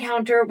your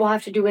encounter will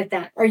have to do with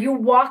that. Are you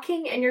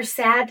walking and you're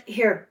sad?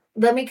 Here,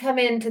 let me come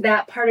into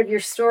that part of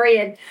your story.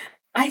 And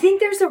I think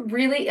there's a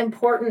really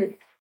important,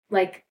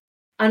 like,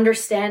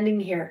 understanding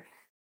here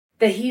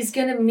that he's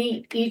going to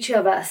meet each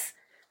of us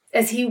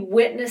as he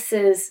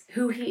witnesses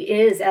who he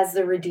is as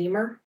the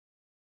Redeemer.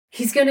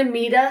 He's going to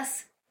meet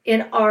us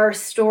in our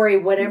story,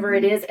 whatever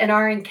it is, and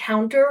our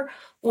encounter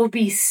will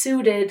be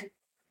suited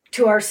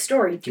to our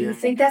story. Do you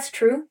think that's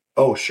true?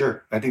 Oh,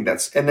 sure. I think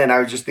that's, and then I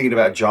was just thinking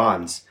about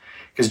John's,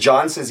 because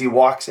John says he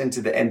walks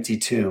into the empty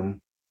tomb,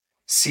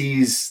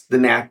 sees the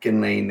napkin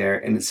laying there,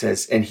 and it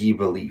says, and he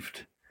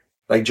believed.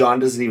 Like John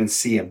doesn't even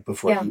see him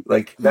before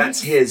Yeah.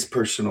 That's his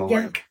personal,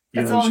 That's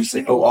he's all just he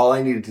like, oh, all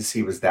I needed to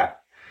see was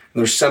that. And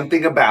there's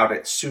something about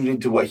it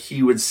suited to what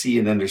he would see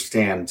and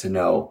understand to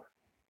know,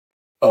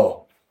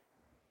 oh,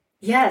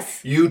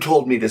 yes. you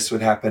told me this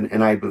would happen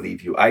and I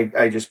believe you.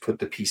 I just put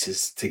the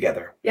pieces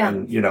together. Yeah.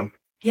 And,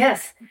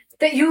 Yes.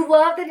 That you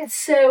love that it's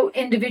so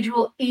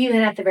individual, even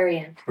at the very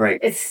end.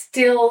 right. It's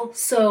still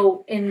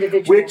so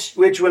individual.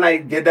 Which when I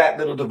did that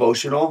little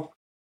devotional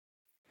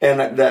and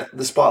that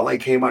the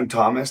spotlight came on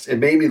Thomas, it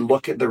made me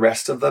look at the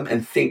rest of them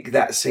and think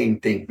that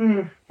same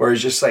thing. Where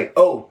it's just like,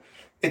 oh,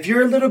 if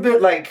you're a little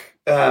bit like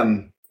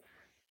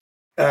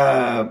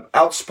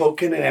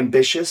outspoken and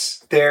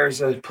ambitious,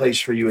 there's a place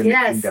for you in the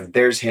kingdom.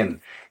 There's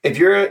him. If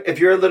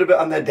you're a little bit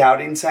on the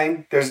doubting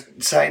side,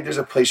 there's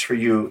a place for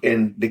you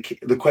in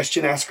the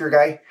question asker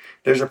guy.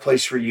 There's a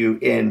place for you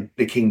in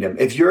the kingdom.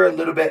 If you're a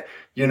little bit,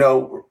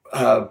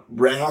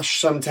 rash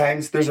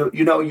sometimes,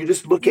 you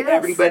just look at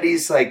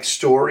everybody's like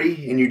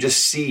story and you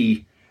just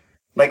see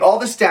like all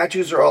the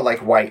statues are all like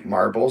white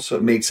marble. So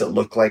it makes it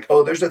look like,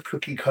 oh, there's a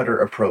cookie cutter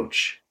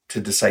approach to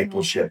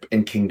discipleship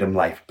and kingdom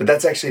life. But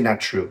that's actually not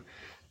true.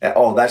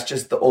 Oh, that's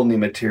just the only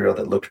material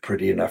that looked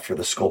pretty enough for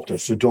the sculptor.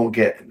 So don't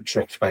get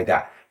tricked by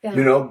that.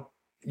 Yeah.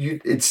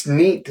 It's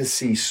neat to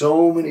see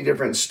so many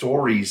different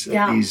stories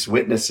of these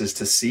witnesses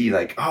to see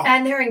like, oh.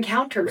 And their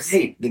encounters.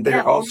 Right.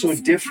 They're also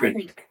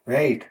different.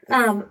 Right.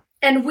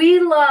 And we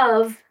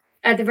love,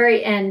 at the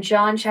very end,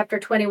 John chapter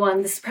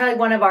 21. This is probably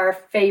one of our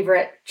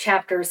favorite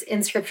chapters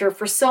in Scripture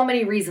for so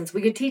many reasons.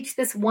 We could teach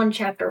this one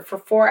chapter for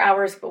 4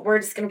 hours, but we're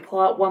just going to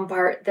pull out one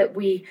part that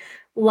we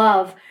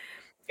love.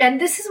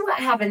 And this is what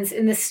happens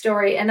in this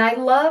story. And I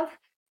love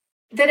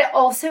that it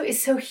also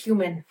is so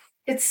human.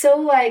 It's so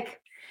like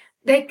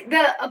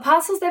the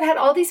apostles that had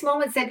all these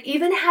moments that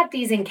even had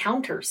these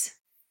encounters.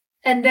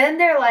 And then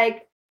they're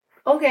like,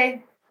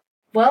 okay,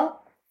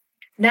 well,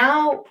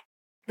 now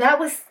that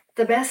was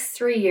the best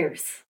 3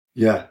 years.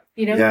 Yeah.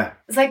 Yeah.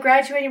 It's like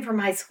graduating from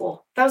high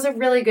school. That was a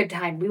really good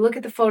time. We look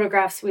at the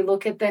photographs, we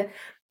look at the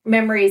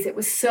memories. It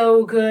was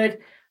so good.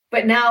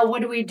 But now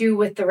what do we do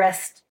with the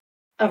rest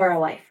of our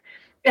life?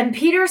 And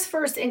Peter's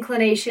first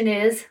inclination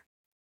is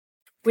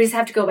we just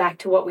have to go back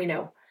to what we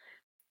know.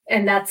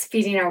 And that's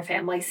feeding our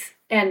families.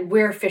 And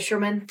we're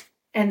fishermen.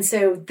 And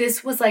so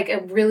this was like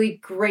a really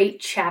great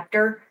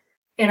chapter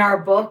in our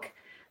book.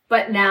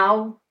 But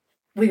now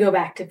we go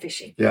back to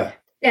fishing. Yeah.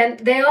 And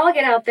they all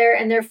get out there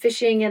and they're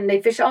fishing and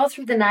they fish all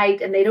through the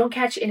night and they don't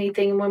catch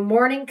anything. And when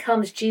morning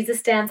comes, Jesus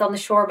stands on the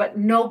shore, but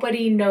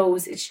nobody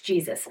knows it's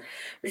Jesus,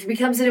 which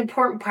becomes an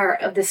important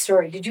part of this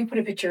story. Did you put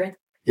a picture in?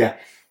 Yeah.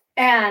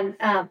 And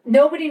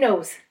nobody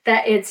knows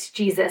that it's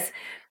Jesus.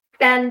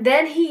 And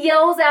then he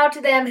yells out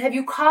to them, have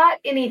you caught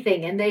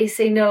anything? And they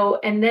say no.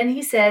 And then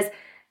he says,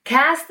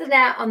 cast the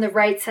net on the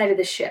right side of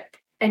the ship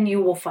and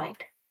you will find.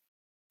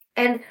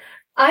 And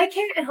I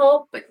can't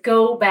help but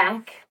go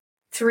back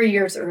 3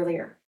 years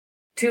earlier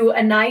to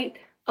a night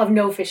of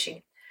no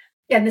fishing.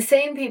 And the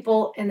same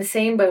people in the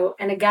same boat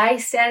and a guy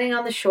standing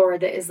on the shore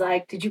that is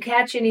like, did you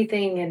catch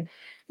anything? And,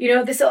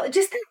 this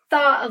just the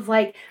thought of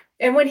like,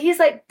 and when he's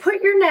like,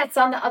 put your nets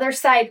on the other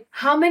side,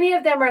 how many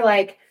of them are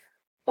like,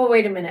 oh,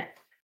 wait a minute.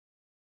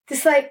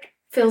 This like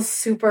feels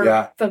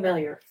super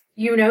familiar,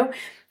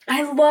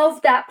 I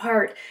love that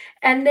part.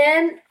 And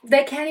then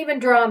they can't even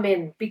draw him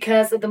in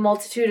because of the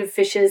multitude of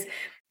fishes.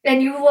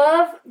 And you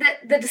love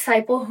the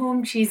disciple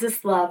whom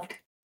Jesus loved.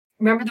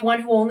 Remember the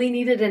one who only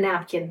needed a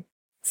napkin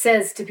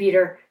says to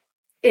Peter,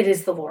 it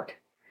is the Lord.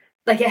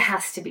 Like it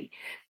has to be.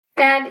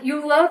 And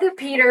you love that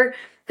Peter,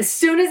 as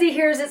soon as he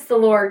hears it's the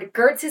Lord,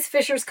 girds his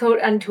fisher's coat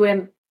unto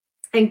him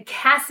and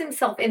casts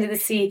himself into the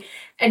sea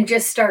and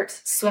just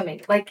starts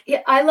swimming. Like,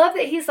 I love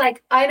that he's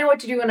like, I know what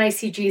to do when I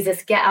see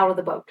Jesus, get out of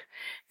the boat.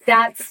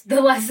 That's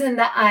the lesson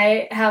that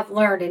I have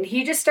learned. And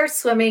he just starts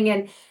swimming,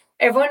 and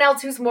everyone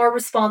else who's more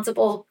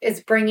responsible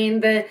is bringing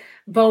the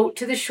boat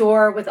to the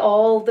shore with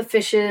all the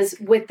fishes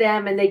with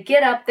them. And they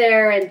get up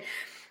there, and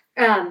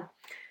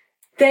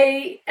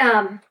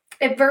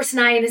at verse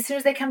 9, as soon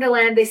as they come to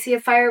land, they see a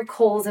fire of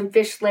coals and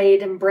fish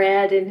laid and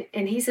bread.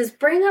 And he says,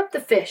 bring up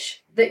the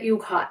fish that you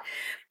caught.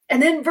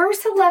 And then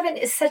verse 11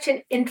 is such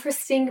an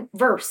interesting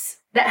verse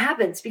that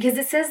happens, because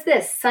it says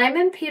this: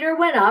 Simon Peter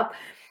went up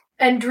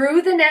and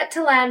drew the net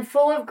to land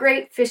full of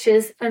great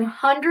fishes,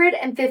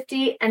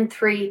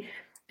 153.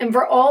 And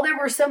for all there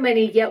were so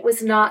many, yet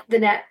was not the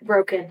net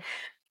broken.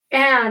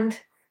 And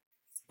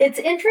it's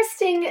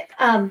interesting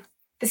that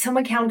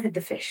someone counted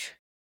the fish.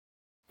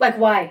 Like,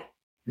 why?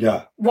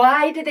 Yeah.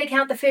 Why did they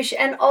count the fish?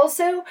 And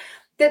also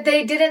that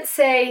they didn't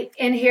say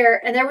in here,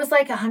 and there was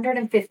like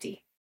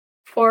 150.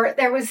 Or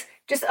there was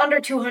just under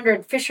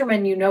 200.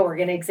 Fishermen, are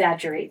going to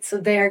exaggerate. So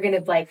they're going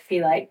to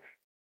be like,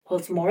 well,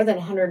 it's more than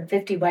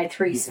 150 by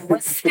 3. So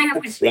let's say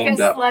it was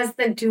just less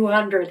than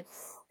 200.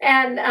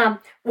 And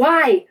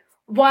why?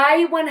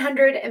 Why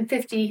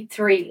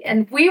 153?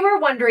 And we were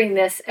wondering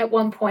this at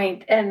one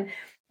point. And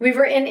we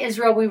were in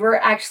Israel. We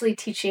were actually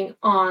teaching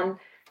on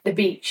the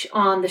beach,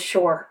 on the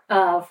shore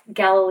of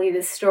Galilee,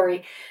 this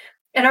story.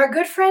 And our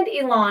good friend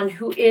Elon,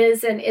 who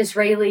is an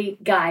Israeli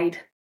guide,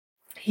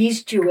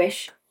 he's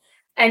Jewish.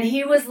 And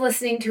he was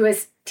listening to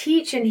us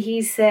teach, and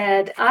he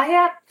said, I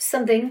have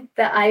something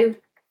that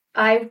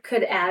I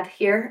could add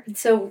here. And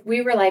so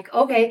we were like,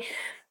 okay,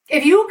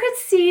 if you could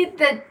see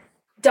the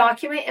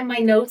document in my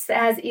notes that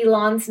has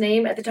Elon's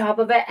name at the top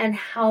of it and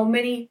how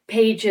many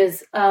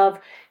pages of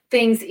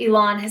things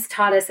Elon has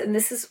taught us. And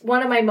this is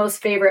one of my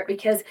most favorite,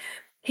 because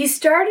he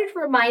started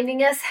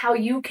reminding us how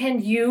you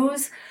can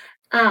use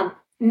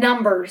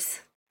numbers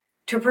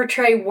to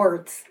portray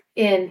words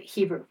in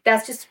Hebrew.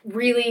 That's just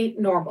really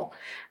normal.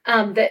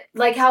 That,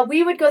 like how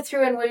we would go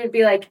through and we would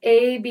be like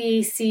A,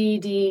 B, C,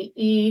 D,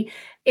 E.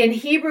 In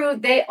Hebrew,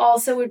 they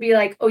also would be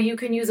like, oh, you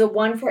can use a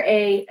 1 for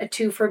A, a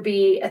 2 for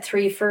B, a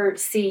 3 for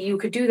C. You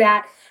could do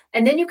that.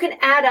 And then you can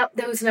add up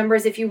those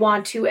numbers if you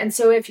want to. And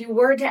so if you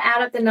were to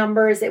add up the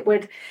numbers, it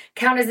would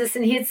count as this.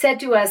 And he had said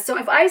to us, so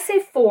if I say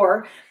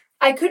 4,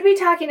 I could be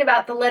talking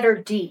about the letter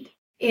D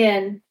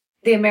in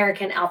the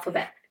American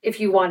alphabet, if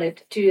you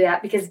wanted to do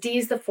that, because D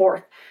is the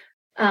 4th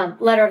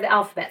letter of the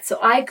alphabet. So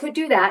I could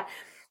do that.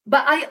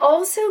 But I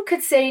also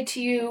could say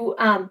to you,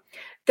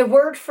 the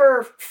word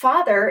for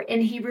father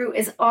in Hebrew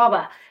is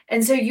Abba.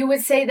 And so you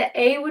would say the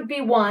A would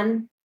be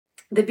 1,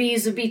 the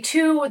B's would be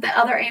 2, the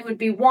other A would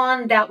be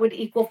 1, that would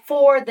equal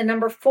 4. The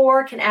number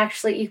 4 can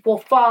actually equal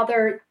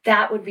father.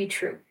 That would be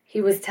true,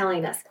 he was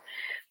telling us.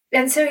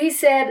 And so he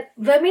said,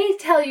 let me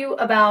tell you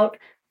about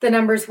the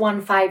numbers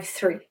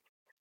 153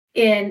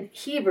 in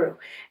Hebrew.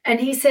 And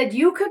he said,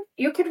 you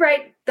could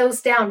write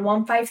those down,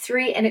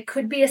 153, and it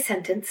could be a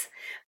sentence,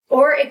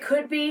 or it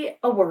could be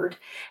a word.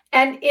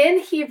 And in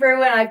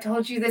Hebrew, and I've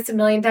told you this a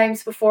million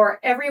times before,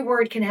 every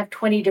word can have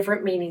 20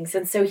 different meanings.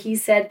 And so he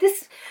said,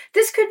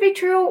 this could be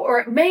true, or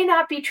it may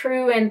not be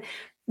true. And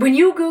when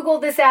you Google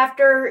this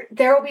after,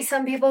 there will be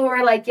some people who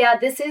are like, yeah,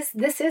 this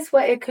is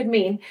what it could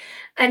mean.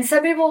 And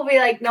some people will be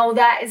like, no,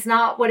 that is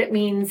not what it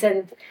means.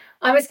 And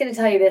I'm just going to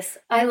tell you this.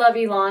 I love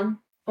Elon.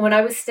 When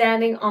I was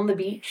standing on the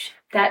beach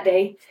that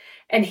day,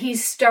 and he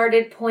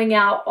started pulling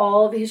out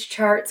all of his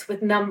charts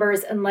with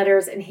numbers and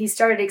letters, and he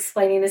started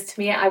explaining this to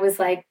me, I was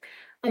like,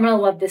 I'm going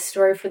to love this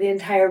story for the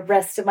entire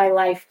rest of my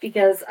life,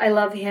 because I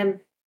love him.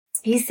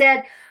 He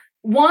said,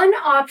 one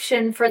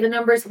option for the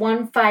numbers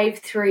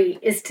 153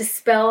 is to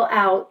spell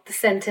out the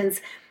sentence,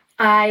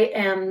 I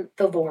am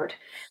the Lord.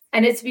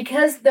 And it's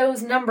because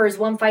those numbers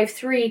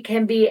 153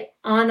 can be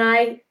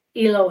Anai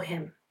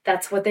Elohim.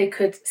 That's what they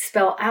could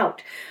spell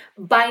out.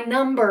 By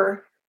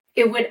number,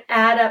 it would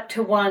add up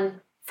to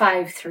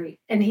 153.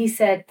 And he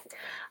said,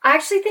 I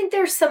actually think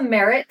there's some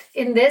merit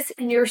in this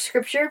in your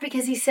scripture,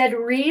 because he said,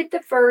 read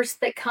the verse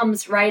that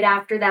comes right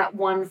after that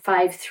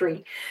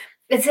 153.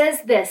 It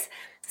says this: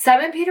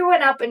 Simon Peter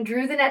went up and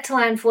drew the net to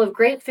land full of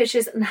great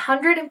fishes,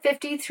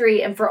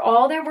 153, and for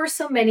all there were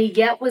so many,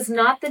 yet was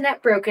not the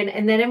net broken.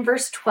 And then in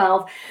verse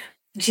 12,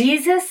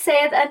 Jesus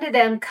saith unto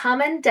them,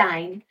 come and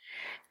dine.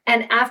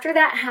 And after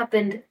that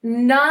happened,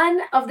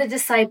 none of the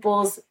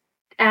disciples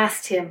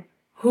asked him,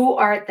 who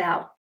art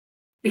thou?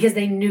 Because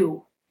they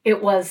knew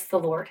it was the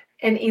Lord.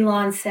 And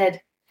Elon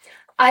said,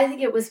 I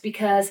think it was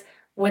because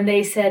when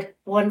they said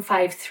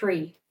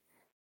 153,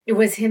 it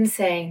was him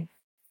saying,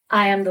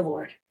 I am the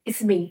Lord.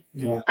 It's me.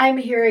 Yeah. I'm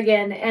here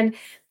again. And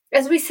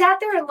as we sat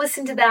there and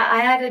listened to that, I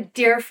had a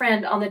dear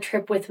friend on the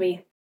trip with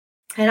me.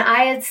 And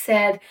I had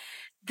said,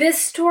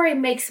 this story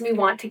makes me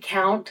want to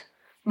count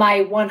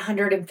my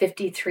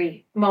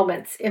 153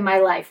 moments in my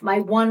life, my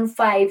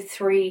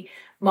 153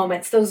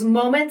 moments, those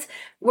moments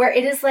where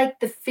it is like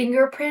the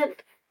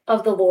fingerprint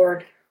of the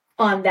Lord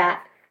on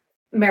that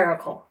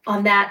miracle,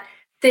 on that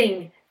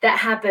thing that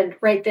happened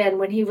right then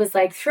when he was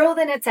like, throw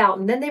the nets out,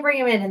 and then they bring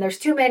him in and there's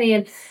too many,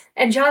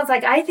 and John's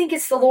like, I think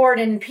it's the Lord,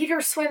 and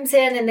Peter swims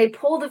in and they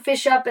pull the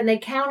fish up and they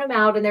count them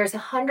out and there's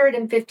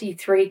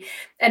 153,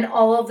 and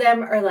all of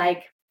them are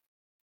like,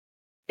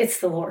 it's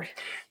the Lord.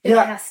 It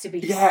has to be.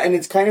 Yeah, and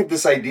it's kind of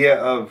this idea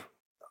of,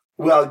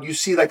 well, you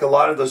see like a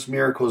lot of those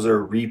miracles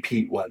are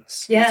repeat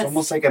ones. Yes. It's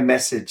almost like a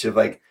message of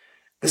like,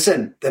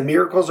 listen, the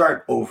miracles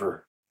aren't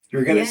over.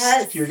 You're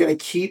gonna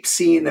keep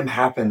seeing them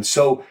happen.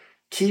 So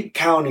keep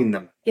counting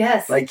them.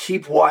 Yes. Like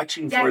keep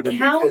watching for them.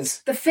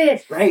 Count the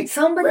fish. Right.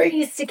 Somebody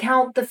needs to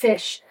count the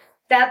fish.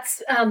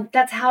 That's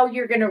how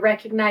you're going to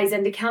recognize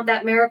and to count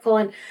that miracle.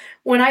 And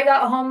when I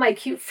got home, my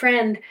cute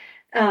friend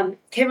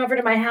came over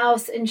to my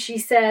house and she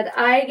said,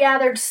 I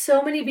gathered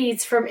so many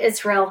beads from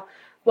Israel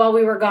while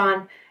we were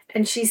gone.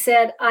 And she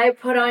said, I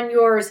put on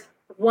yours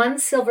 1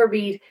 silver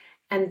bead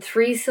and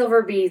 3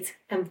 silver beads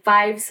and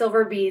 5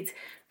 silver beads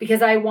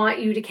because I want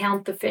you to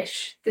count the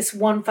fish. This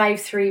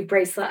 153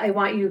 bracelet, I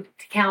want you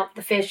to count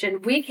the fish.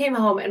 And we came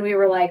home and we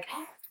were like,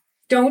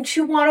 don't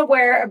you want to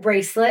wear a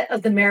bracelet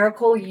of the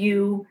miracle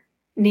you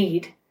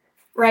need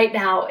right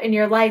now in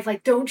your life?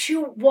 Like, don't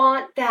you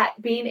want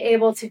that, being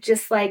able to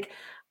just like,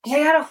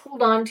 I got to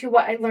hold on to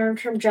what I learned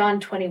from John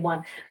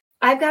 21.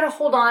 I've got to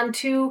hold on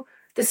to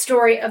the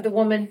story of the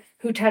woman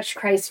who touched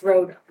Christ's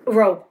robe.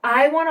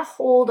 I want to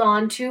hold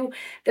on to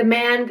the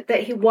man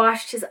that he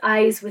washed his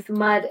eyes with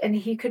mud and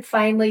he could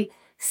finally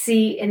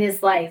see in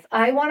his life.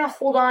 I want to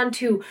hold on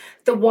to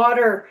the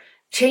water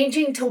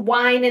changing to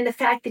wine and the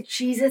fact that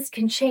Jesus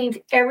can change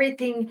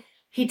everything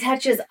he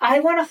touches.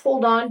 I want to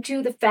hold on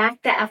to the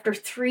fact that after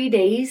 3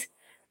 days,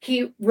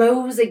 he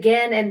rose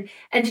again,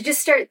 and to just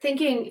start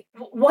thinking,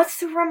 what's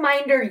the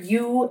reminder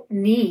you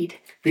need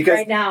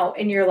right now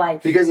in your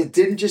life? Because it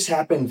didn't just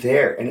happen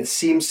there. And it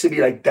seems to be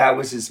like that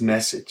was his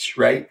message,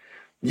 right?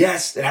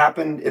 Yes, it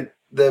happened at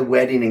the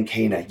wedding in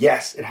Cana.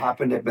 Yes, it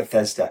happened at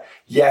Bethesda.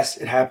 Yes,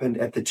 it happened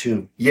at the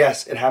tomb.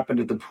 Yes, it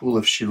happened at the pool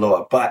of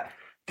Shiloh. But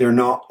they're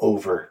not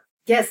over.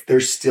 Yes.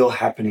 They're still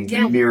happening.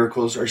 Yeah.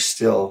 Miracles are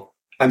still...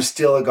 I'm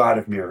still a God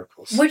of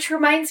miracles. Which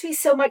reminds me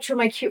so much when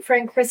my cute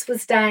friend Chris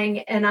was dying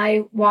and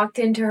I walked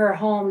into her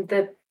home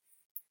the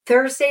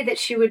Thursday that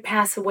she would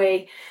pass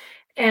away.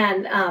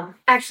 And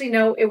actually,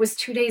 no, it was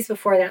 2 days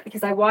before that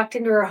because I walked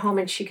into her home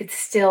and she could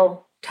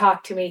still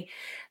talk to me.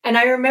 And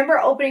I remember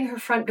opening her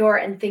front door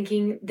and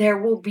thinking there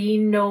will be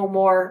no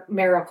more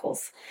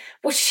miracles.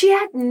 Well, she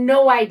had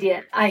no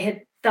idea I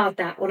had thought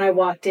that when I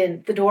walked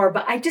in the door,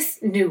 but I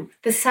just knew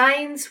the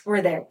signs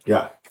were there.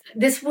 Yeah.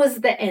 This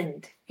was the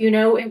end. You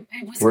know, it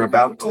was. We're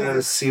about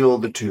to seal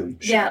the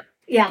tombs.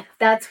 Yeah,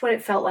 that's what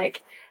it felt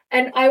like.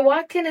 And I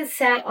walked in and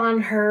sat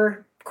on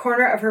her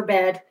corner of her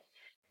bed,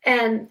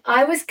 and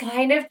I was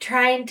kind of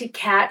trying to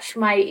catch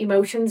my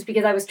emotions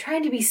because I was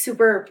trying to be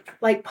super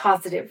like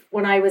positive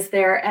when I was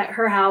there at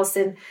her house.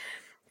 And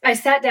I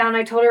sat down,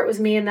 I told her it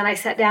was me, and then I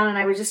sat down and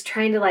I was just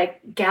trying to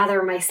like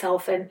gather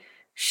myself. And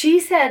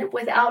she said,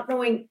 without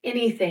knowing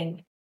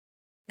anything,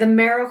 the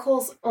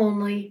miracles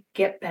only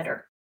get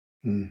better.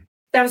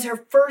 That was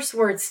her first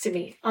words to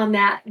me on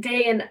that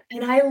day. And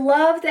I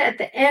love that at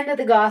the end of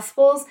the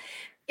Gospels,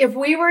 if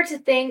we were to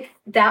think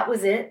that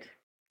was it,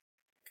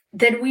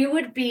 then we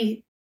would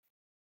be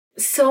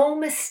so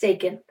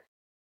mistaken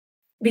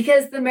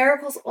because the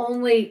miracles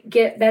only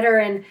get better.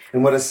 And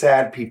what a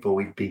sad people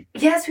we'd be.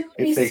 Yes, we would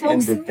be so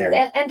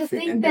sad. And to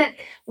think that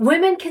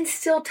women can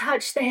still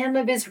touch the hem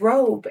of his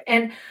robe.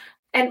 And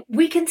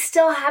we can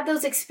still have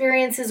those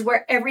experiences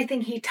where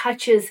everything he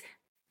touches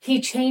he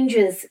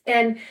changes,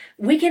 and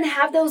we can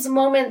have those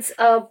moments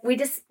of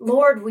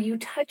Lord, will you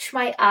touch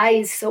my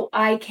eyes so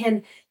I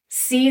can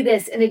see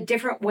this in a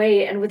different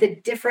way and with a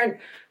different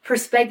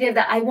perspective,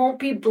 that I won't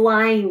be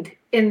blind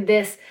in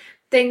this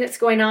thing that's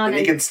going on. And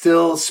he can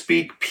still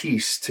speak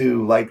peace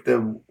to like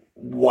the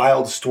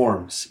wild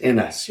storms in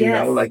us, you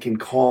know, like in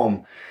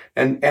calm.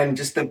 And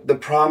just the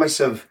promise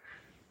of,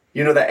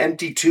 you know, the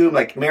empty tomb,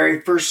 like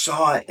Mary first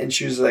saw it and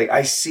she was like,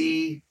 I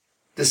see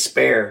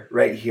despair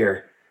right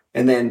here.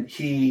 And then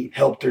he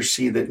helped her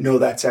see that, no,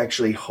 that's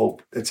actually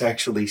hope. That's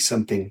actually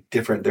something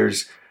different.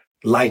 There's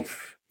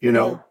life, you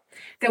know. Yeah.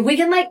 That we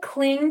can like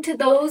cling to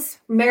those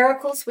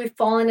miracles we've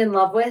fallen in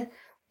love with,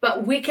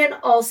 but we can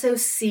also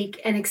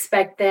seek and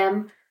expect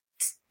them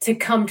to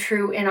come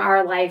true in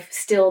our life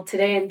still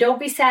today. And don't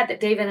be sad that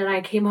David and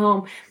I came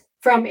home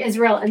from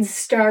Israel and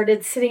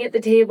started sitting at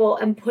the table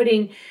and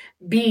putting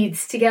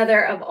beads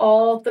together of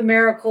all the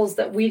miracles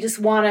that we just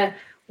want to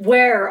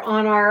wear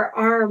on our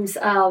arms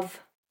of,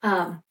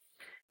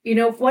 you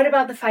know, what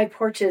about the 5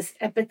 porches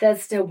at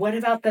Bethesda? What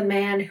about the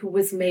man who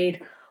was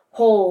made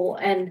whole?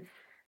 And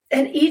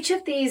each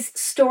of these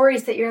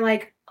stories that you're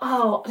like,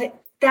 oh,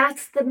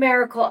 that's the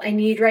miracle I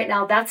need right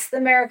now. That's the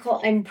miracle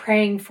I'm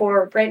praying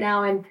for right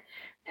now.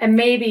 And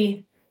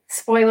maybe,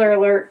 spoiler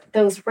alert,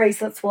 those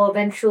bracelets will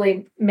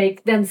eventually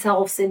make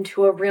themselves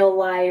into a real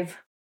live,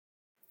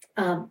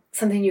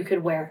 something you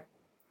could wear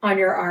on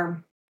your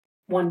arm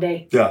one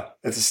day. Yeah,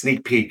 that's a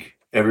sneak peek,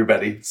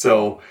 everybody.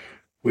 So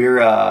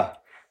we're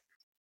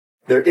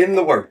They're in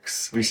the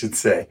works, we should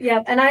say.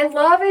 Yeah, and I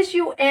love as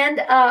you end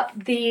up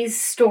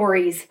these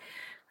stories,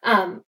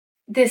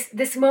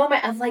 this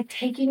moment of like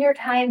taking your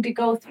time to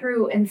go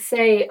through and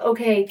say,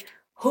 okay,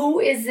 who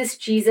is this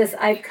Jesus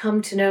I've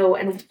come to know,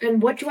 and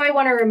what do I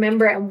want to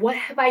remember, and what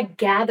have I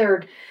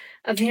gathered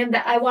of him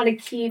that I want to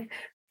keep?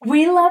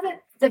 We love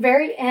it. The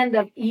very end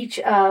of each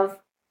of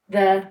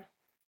the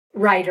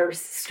writers'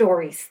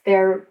 stories,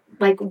 they're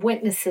like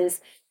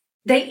witnesses.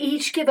 They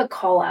each give a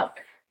call out.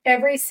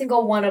 Every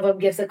single one of them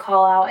gives a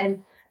call out,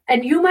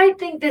 and you might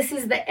think this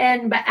is the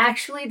end, but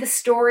actually the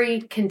story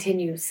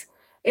continues.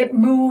 It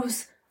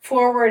moves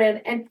forward,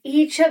 and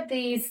each of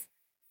these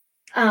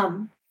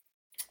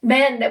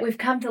men that we've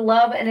come to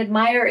love and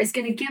admire is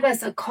going to give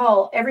us a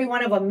call. Every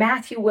one of them,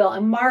 Matthew will,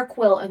 and Mark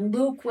will, and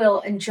Luke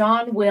will, and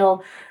John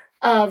will,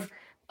 of,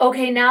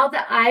 okay, now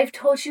that I've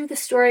told you the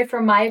story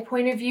from my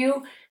point of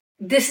view,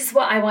 this is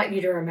what I want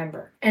you to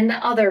remember. And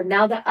the other,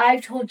 now that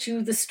I've told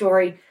you the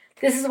story,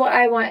 this is what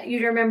I want you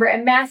to remember.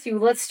 And Matthew,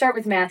 let's start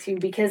with Matthew,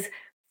 because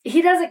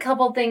he does a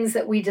couple things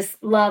that we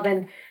just love.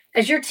 And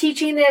as you're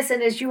teaching this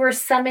and as you are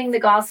summing the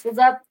Gospels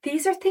up,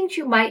 these are things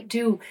you might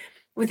do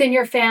within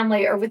your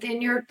family or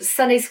within your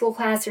Sunday school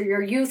class or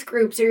your youth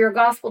groups or your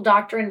gospel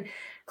doctrine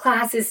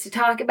classes, to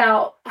talk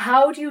about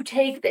how do you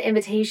take the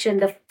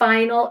invitation, the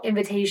final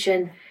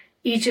invitation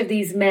each of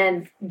these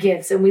men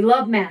gives. And we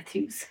love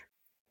Matthew's.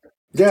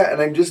 Yeah,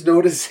 and I'm just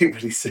noticing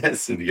what he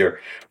says in here,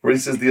 where he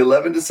says, the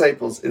 11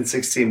 disciples in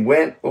 16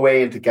 went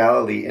away into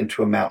Galilee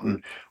into a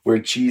mountain where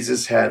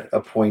Jesus had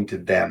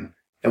appointed them.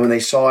 And when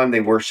they saw him,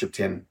 they worshipped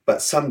him,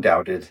 but some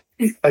doubted.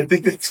 I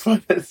think that's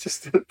fun. It's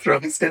just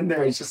throws in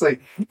there. It's just like,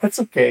 that's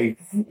okay.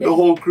 The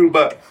whole crew.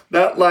 But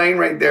that line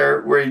right there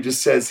where he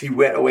just says he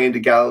went away into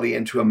Galilee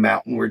into a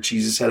mountain where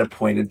Jesus had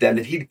appointed them,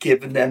 that he'd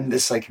given them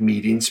this like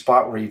meeting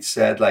spot where he'd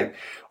said like,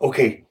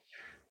 okay,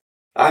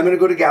 I'm going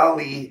to go to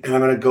Galilee and I'm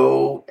going to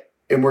go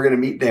and we're going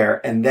to meet there.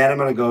 And then I'm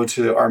going to go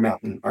to our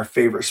mountain, our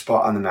favorite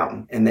spot on the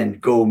mountain, and then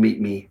go meet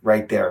me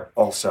right there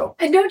also.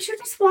 And don't you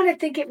just want to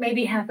think it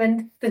maybe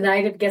happened the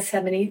night of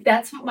Gethsemane?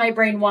 That's what my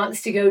brain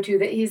wants to go to,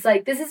 that he's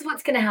like, this is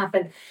what's going to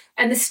happen.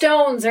 And the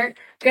stones are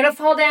going to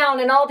fall down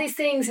and all these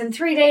things in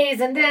 3 days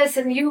and this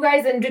and you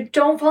guys and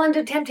don't fall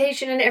into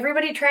temptation and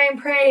everybody try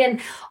and pray and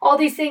all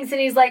these things.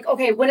 And he's like,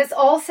 okay, when it's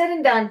all said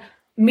and done,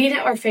 meet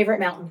at our favorite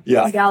mountain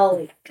in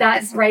Galilee.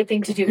 That's the right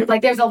thing to do.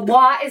 Like there's a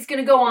lot is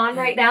going to go on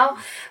right now,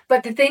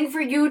 but the thing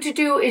for you to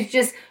do is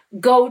just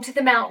go to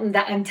the mountain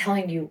that I'm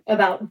telling you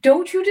about.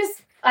 Don't you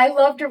just, I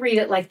love to read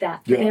it like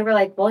that. Yeah. And they were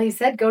like, well, he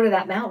said go to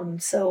that mountain,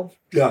 so.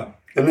 Yeah,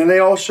 and then they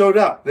all showed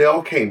up. They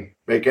all came.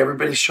 Like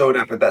everybody showed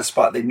up at that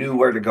spot. They knew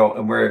where to go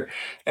and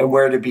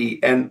where to be.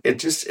 And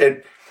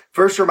it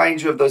first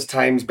reminds you of those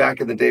times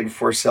back in the day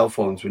before cell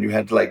phones when you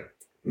had to like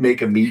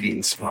make a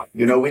meeting spot.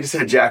 You know, we just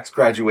had Jack's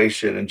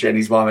graduation and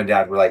Jenny's mom and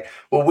dad were like,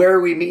 well, where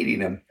are we meeting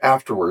him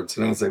afterwards?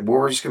 And I was like, well,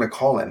 we're just going to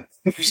call him.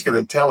 We're just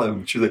going to tell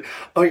him. She's like,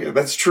 oh yeah,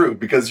 that's true.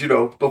 Because, you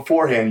know,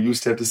 beforehand you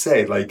used to have to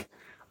say like,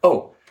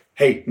 oh,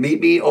 hey,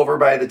 meet me over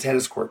by the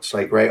tennis courts,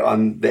 like right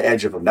on the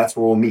edge of them. That's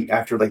where we'll meet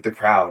after like the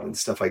crowd and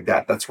stuff like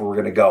that. That's where we're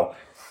going to go.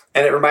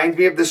 And it reminds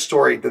me of this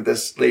story that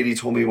this lady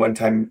told me one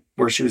time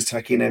where she was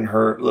tucking in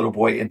her little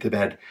boy into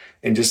bed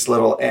and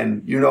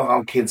you know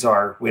how kids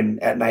are when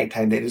at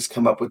nighttime they just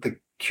come up with the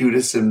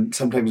cutest and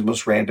sometimes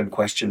most random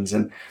questions.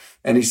 And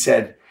he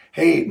said,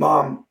 hey,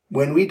 Mom,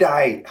 when we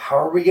die, how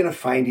are we going to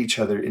find each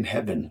other in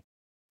heaven?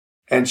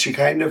 And she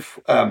kind of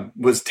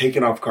was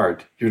taken off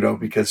guard, you know,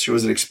 because she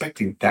wasn't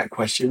expecting that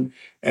question.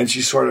 And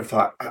she sort of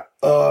thought,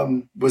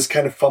 was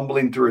kind of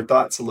fumbling through her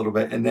thoughts a little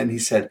bit. And then he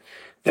said,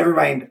 never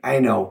mind, I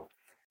know.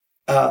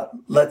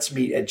 Let's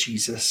meet at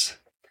Jesus.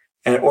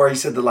 Or he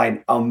said the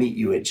line, I'll meet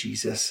you at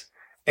Jesus.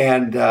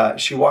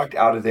 And she walked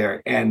out of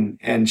there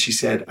and she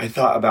said, I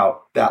thought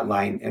about that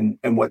line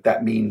and what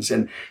that means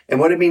and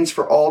what it means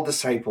for all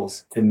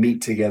disciples to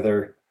meet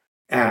together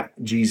at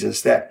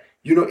Jesus. That,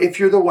 you know, if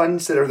you're the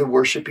ones that are the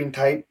worshiping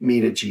type,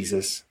 meet at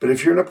Jesus. But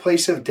if you're in a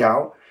place of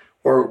doubt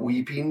or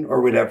weeping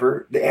or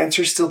whatever, the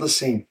answer's still the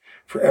same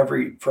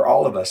for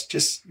all of us.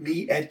 Just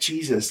meet at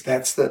Jesus.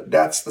 That's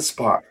the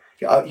spot.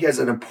 He has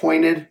an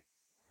appointed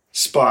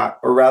spot,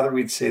 or rather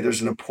we'd say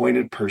there's an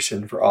appointed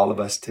person for all of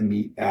us to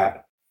meet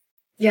at.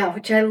 Yeah,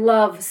 which I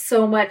love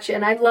so much.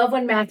 And I love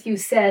when Matthew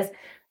says,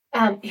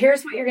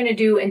 here's what you're going to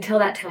do until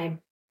that time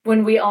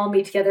when we all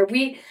meet together.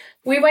 We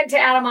went to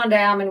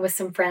Adam-on-Diamond with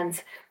some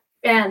friends.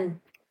 And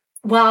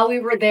while we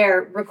were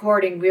there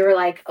recording, we were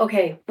like,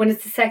 okay, when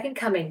it's the second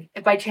coming,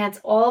 if by chance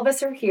all of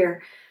us are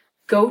here,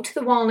 go to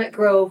the Walnut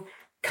Grove,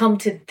 come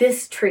to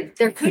this tree.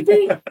 There could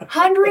be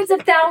hundreds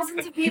of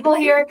thousands of people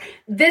here.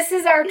 This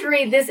is our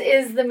tree. This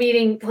is the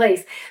meeting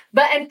place.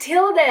 But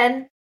until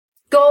then,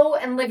 go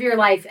and live your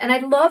life. And I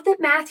love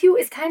that Matthew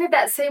is kind of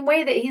that same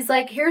way, that he's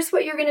like, here's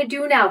what you're going to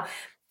do now.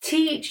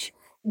 Teach.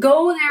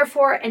 Go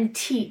therefore and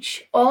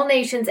teach all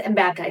nations and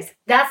baptize.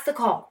 That's the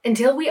call.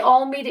 Until we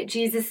all meet at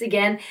Jesus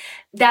again,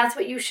 that's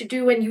what you should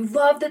do. And you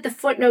love that the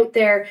footnote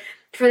there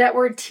for that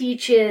word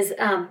teach is,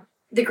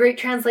 the Greek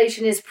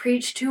translation is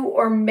preach to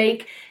or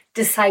make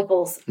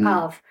disciples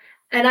of.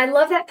 And I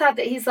love that thought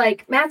that he's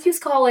like, Matthew's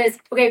call is,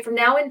 okay, from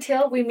now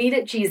until we meet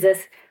at Jesus,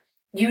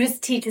 you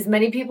just teach as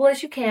many people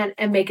as you can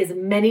and make as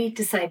many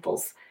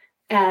disciples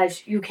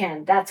as you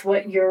can. That's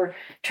what you're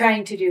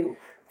trying to do.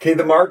 Okay,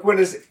 the Mark one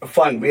is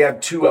fun. We have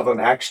two of them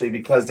actually,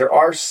 because there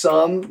are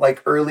some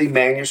like early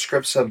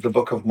manuscripts of the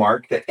book of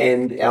Mark that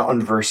end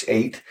on verse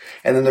 8,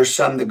 and then there's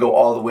some that go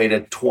all the way to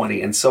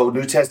 20. And so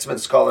New Testament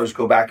scholars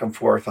go back and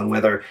forth on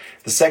whether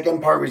the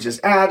second part was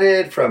just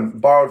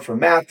borrowed from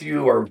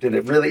Matthew, or did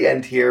it really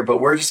end here? But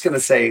we're just going to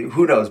say,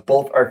 who knows?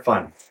 Both are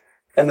fun.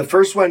 And the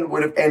first one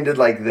would have ended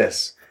like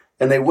this.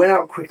 And they went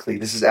out quickly,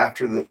 this is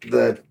after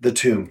the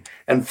tomb,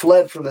 and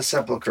fled from the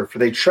sepulchre, for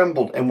they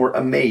trembled and were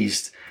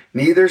amazed.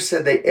 Neither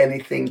said they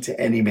anything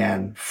to any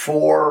man,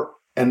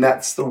 and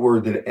that's the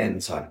word that it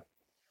ends on.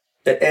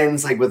 It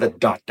ends like with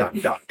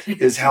a ...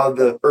 is how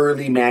the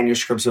early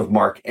manuscripts of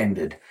Mark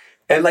ended.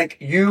 And like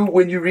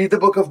when you read the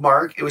book of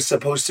Mark, it was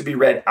supposed to be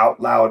read out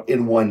loud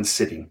in one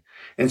sitting.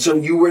 And so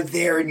you were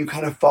there and you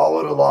kind of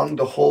followed along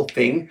the whole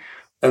thing.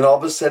 And all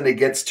of a sudden it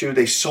gets to,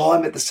 they saw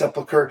him at the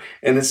sepulchre,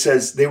 and it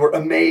says they were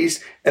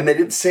amazed and they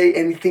didn't say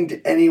anything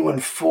to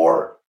anyone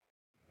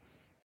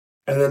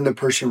and then the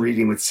person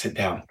reading would sit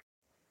down.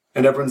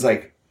 And everyone's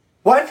like,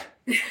 what?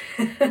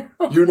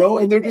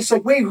 And they're just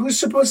like, wait, who's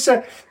supposed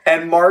to?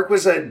 And Mark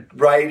was a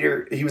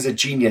writer. He was a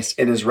genius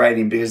in his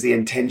writing, because the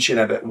intention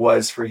of it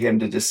was for him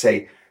to just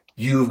say,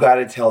 you've got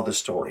to tell the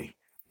story.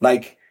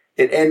 Like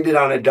it ended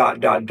on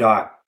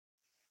a ...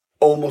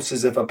 almost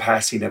as if a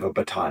passing of a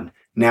baton.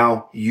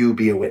 Now you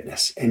be a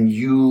witness and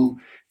you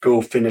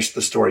go finish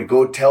the story.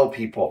 Go tell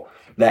people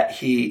that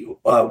he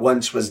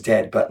once was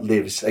dead but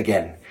lives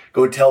again.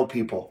 Go tell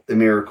people the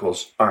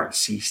miracles aren't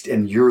ceased,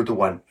 and you're the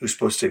one who's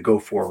supposed to go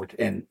forward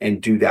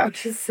and do that.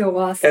 Which is so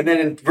awesome. And then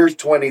in verse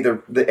 20,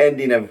 the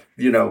ending of,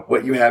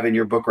 what you have in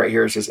your book right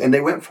here says, and they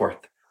went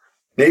forth,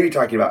 maybe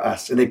talking about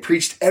us, and they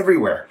preached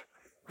everywhere,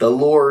 the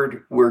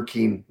Lord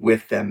working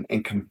with them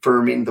and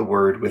confirming the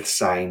word with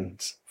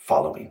signs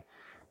following.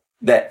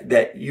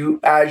 That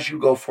you, as you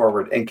go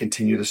forward and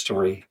continue the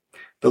story,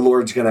 the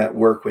Lord's going to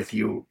work with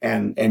you,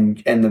 and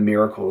the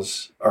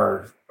miracles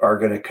are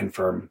going to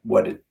confirm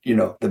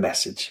the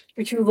message.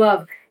 Which you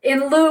love.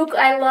 In Luke,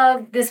 I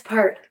love this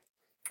part.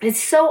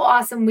 It's so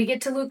awesome. We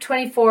get to Luke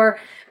 24,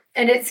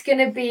 and it's going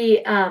to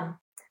be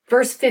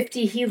verse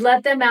 50. He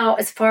led them out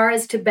as far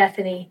as to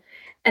Bethany,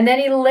 and then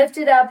he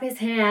lifted up his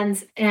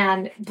hands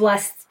and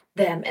blessed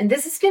them. And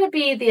this is going to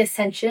be the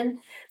ascension.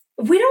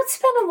 We don't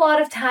spend a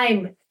lot of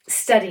time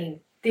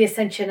studying the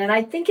ascension, and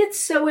I think it's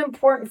so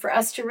important for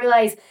us to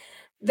realize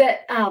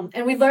that,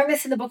 and we learn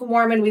this in the Book of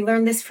Mormon, we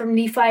learn this from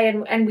Nephi,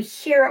 and we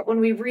hear it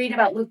when we read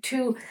about Luke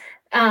 2,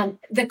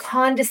 the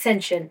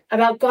condescension,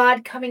 about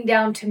God coming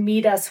down to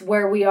meet us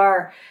where we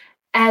are,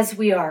 as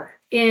we are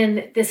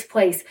in this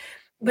place.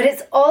 But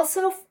it's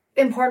also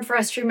important for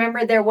us to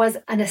remember there was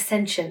an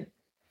ascension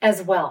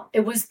as well.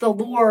 It was the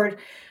Lord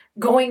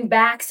going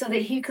back so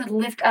that he could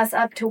lift us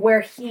up to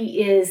where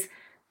he is,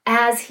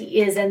 as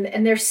he is.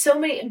 And there's so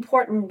many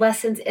important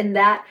lessons in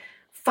that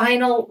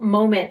final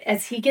moment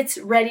as he gets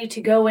ready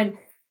to go. And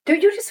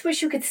don't you just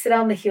wish you could sit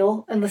on the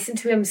hill and listen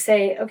to him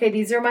say, okay,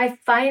 these are my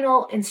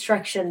final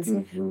instructions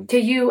to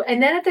you.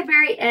 And then at the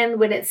very end,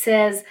 when it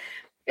says,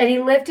 and he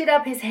lifted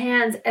up his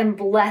hands and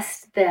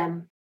blessed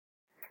them.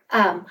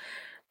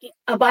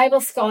 A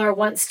Bible scholar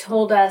once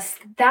told us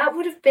that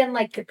would have been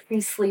like the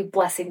priestly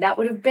blessing. That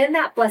would have been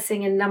that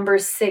blessing in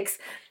Numbers 6,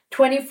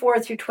 24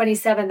 through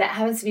 27. That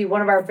happens to be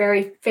one of our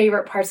very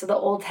favorite parts of the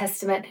Old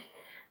Testament.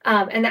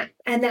 And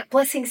that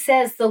blessing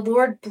says, the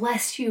Lord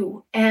bless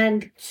you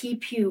and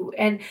keep you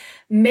and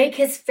make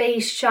his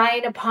face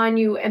shine upon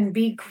you and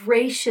be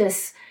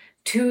gracious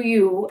to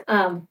you,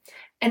 and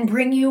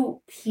bring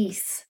you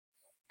peace.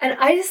 And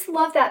I just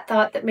love that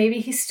thought that maybe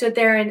he stood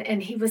there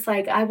and he was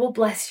like, I will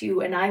bless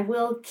you and I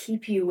will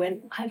keep you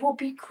and I will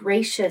be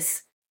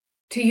gracious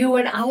to you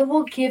and I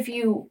will give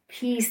you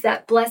peace,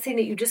 that blessing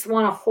that you just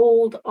want to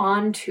hold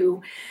on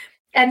to.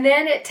 And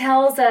then it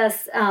tells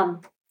us,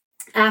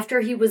 after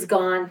he was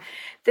gone,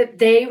 that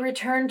they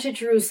returned to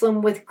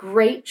Jerusalem with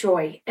great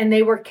joy, and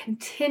they were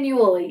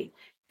continually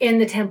in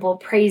the temple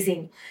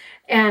praising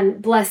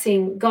and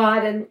blessing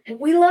God. And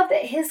we love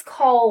that his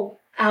call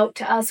out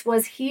to us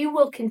was, he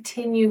will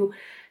continue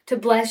to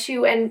bless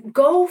you, and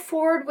go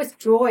forward with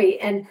joy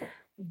and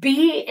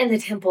be in the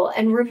temple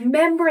and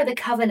remember the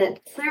covenant.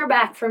 Clear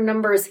back from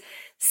Numbers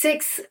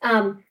 6.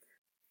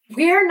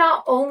 We are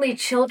not only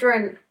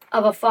children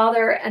of a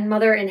father and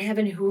mother in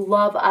heaven who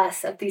love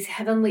us, of these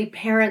heavenly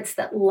parents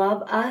that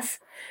love us,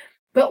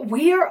 but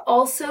we are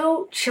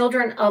also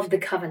children of the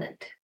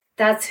covenant.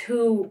 That's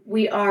who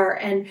we are.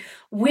 And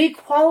we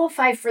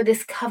qualify for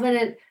this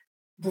covenant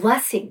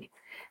blessing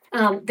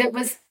that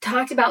was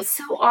talked about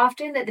so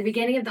often at the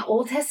beginning of the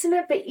Old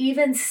Testament, but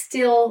even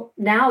still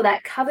now,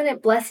 that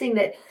covenant blessing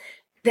that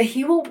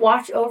he will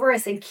watch over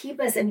us and keep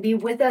us and be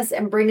with us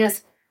and bring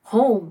us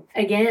home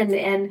again.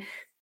 And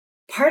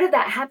part of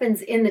that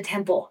happens in the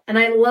temple. And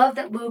I love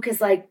that Luke is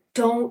like,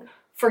 don't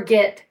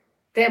forget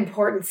the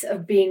importance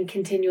of being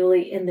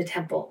continually in the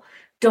temple.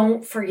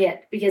 don't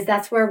forget, because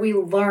that's where we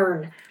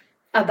learn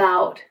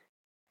about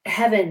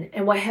heaven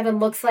and what heaven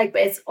looks like,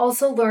 but it's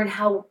also learn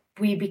how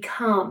we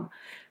become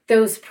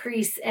those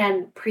priests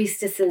and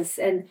priestesses,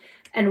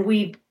 and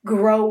we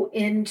grow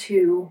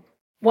into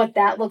what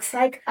that looks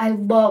like. I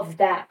love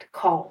that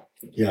call.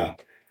 Yeah.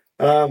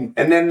 And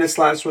then this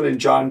last one in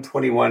John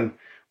 21,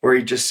 where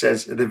he just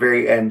says at the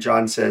very end,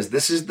 John says,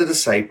 "This is the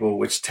disciple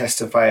which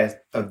testifieth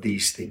of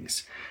these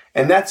things."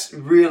 And that's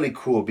really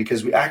cool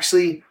because we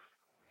actually,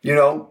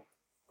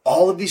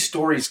 all of these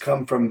stories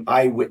come from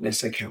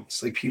eyewitness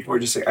accounts. Like people are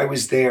just like, I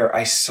was there,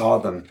 I saw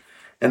them.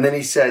 And then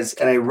he says,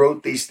 and I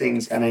wrote these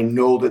things and I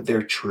know that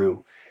they're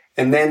true.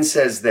 And then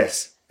says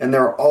this, and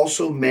there are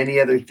also many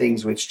other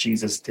things which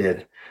Jesus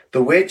did,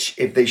 the which,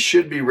 if they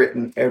should be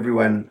written,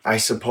 everyone, I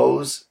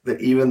suppose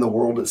that even the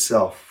world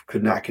itself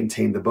could not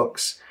contain the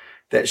books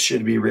that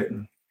should be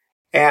written.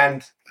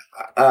 And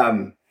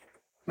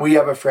we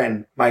have a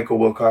friend, Michael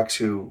Wilcox,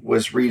 who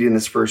was reading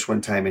this verse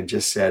one time and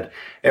just said,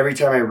 every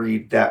time I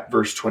read that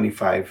verse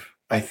 25,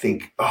 I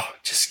think,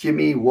 just give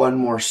me one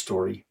more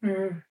story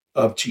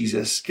of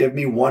Jesus. Give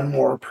me one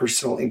more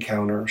personal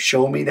encounter.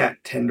 Show me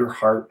that tender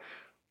heart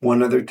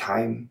one other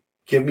time.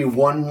 Give me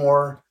one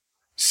more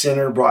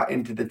sinner brought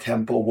into the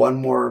temple, one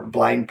more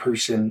blind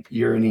person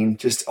yearning.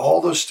 Just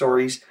all those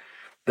stories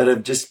that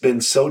have just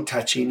been so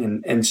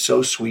touching and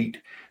so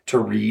sweet to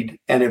read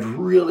and have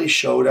really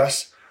showed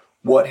us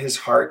what his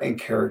heart and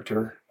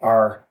character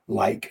are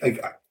like.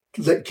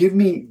 Give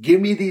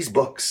me these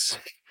books.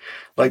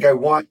 Like I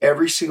want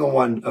every single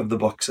one of the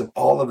books of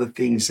all of the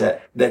things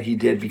that he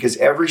did, because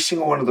every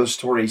single one of those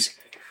stories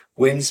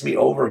wins me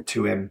over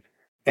to him,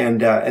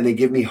 and they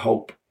give me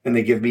hope and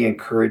they give me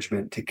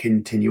encouragement to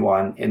continue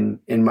on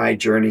in my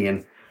journey.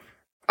 And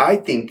I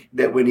think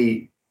that when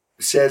he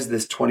says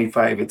this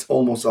 25, it's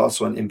almost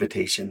also an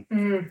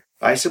invitation.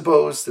 I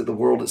suppose that the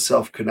world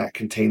itself could not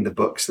contain the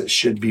books that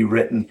should be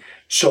written,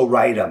 so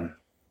write them.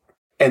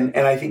 And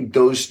I think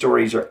those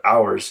stories are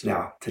ours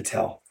now to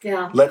tell.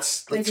 Yeah.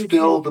 Let's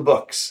fill the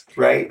books,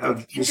 right,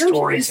 of the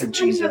stories of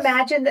Jesus. Can you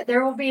imagine that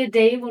there will be a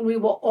day when we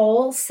will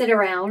all sit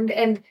around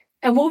and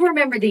we'll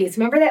remember these.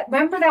 Remember that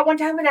one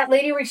time when that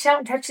lady reached out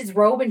and touched his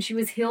robe and she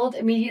was healed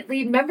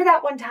immediately? Remember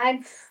that one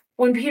time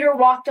when Peter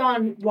walked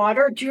on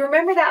water? Do you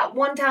remember that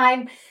one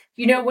time,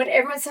 when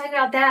everyone's talking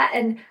about that?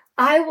 And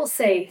I will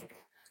say,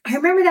 I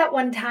remember that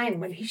one time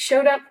when he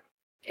showed up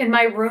in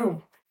my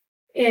room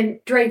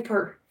in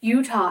Draper,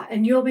 Utah,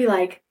 and you'll be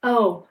like,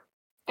 oh,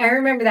 I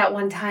remember that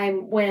one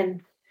time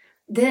when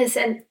this,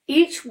 and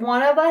each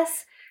one of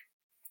us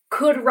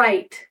could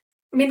write.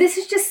 I mean, this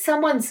is just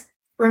someone's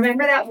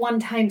remember that one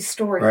time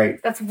story. Right.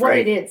 That's what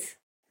it is.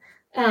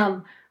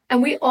 And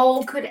we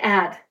all could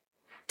add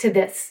to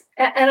this.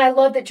 And I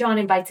love that John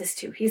invites us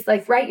to. He's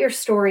like, write your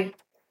story,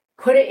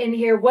 put it in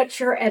here. What's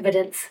your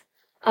evidence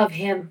of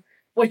him?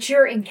 What's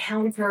your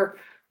encounter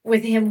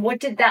with him? What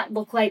did that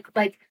look like?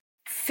 Like,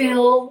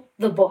 fill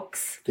the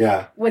books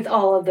with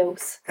all of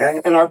those.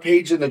 And our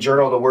page in the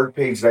journal, the work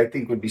page, that I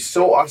think would be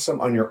so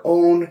awesome on your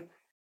own,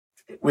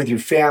 with your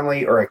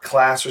family or a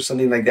class or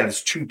something like that, is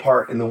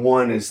 2-part. And the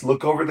one is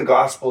look over the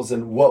Gospels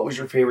and what was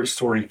your favorite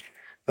story?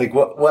 Like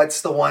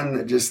what's the one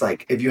that just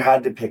like, if you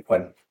had to pick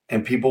one,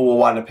 and people will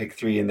want to pick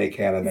 3 and they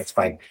can, and that's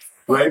fine.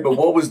 Right. But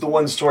what was the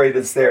one story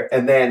that's there?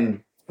 And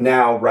then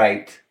now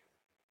write,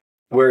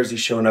 where is he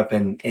showing up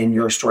in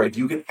your story? If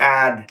you could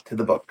add to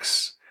the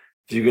books,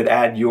 if you could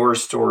add your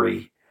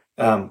story,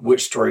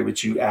 which story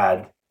would you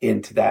add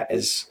into that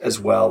as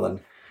well?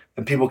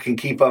 And people can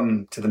keep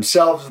them to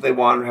themselves if they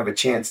want, or have a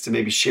chance to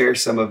maybe share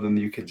some of them.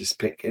 You can just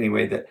pick any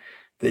way that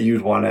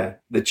you'd want to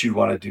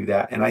do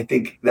that. And I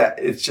think that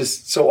it's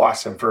just so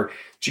awesome for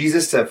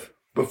Jesus to,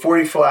 before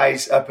he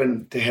flies up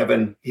into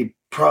heaven, he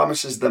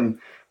promises them,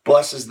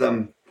 blesses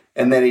them,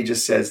 and then he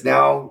just says,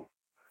 now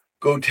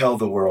go tell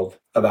the world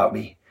about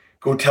me.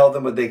 Go tell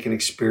them what they can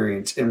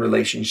experience in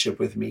relationship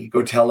with me.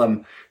 Go tell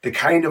them the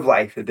kind of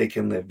life that they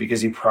can live,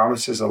 because he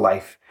promises a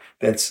life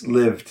that's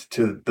lived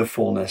to the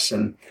fullness.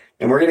 And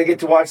we're going to get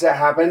to watch that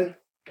happen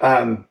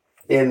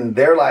in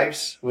their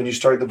lives when you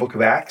start the book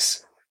of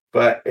Acts.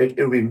 But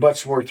it'll be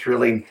much more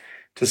thrilling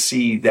to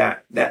see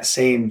that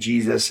same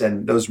Jesus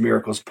and those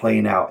miracles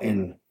playing out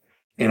in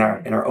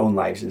our own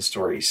lives and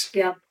stories.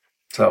 Yeah.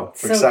 So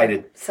we're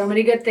excited. So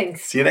many good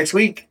things. See you next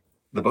week.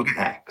 The book of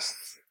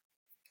Acts.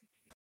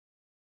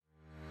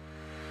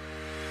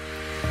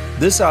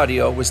 This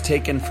audio was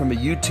taken from a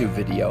YouTube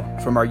video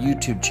from our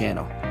YouTube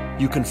channel.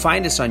 You can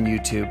find us on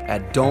YouTube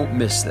at Don't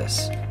Miss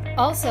This.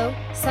 Also,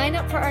 sign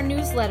up for our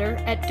newsletter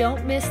at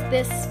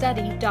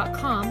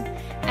don'tmissthisstudy.com,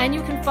 and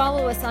you can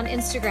follow us on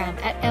Instagram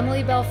at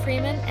Emily Bell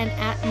Freeman and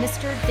at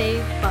Mr.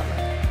 Dave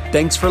Butler.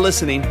 Thanks for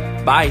listening.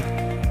 Bye.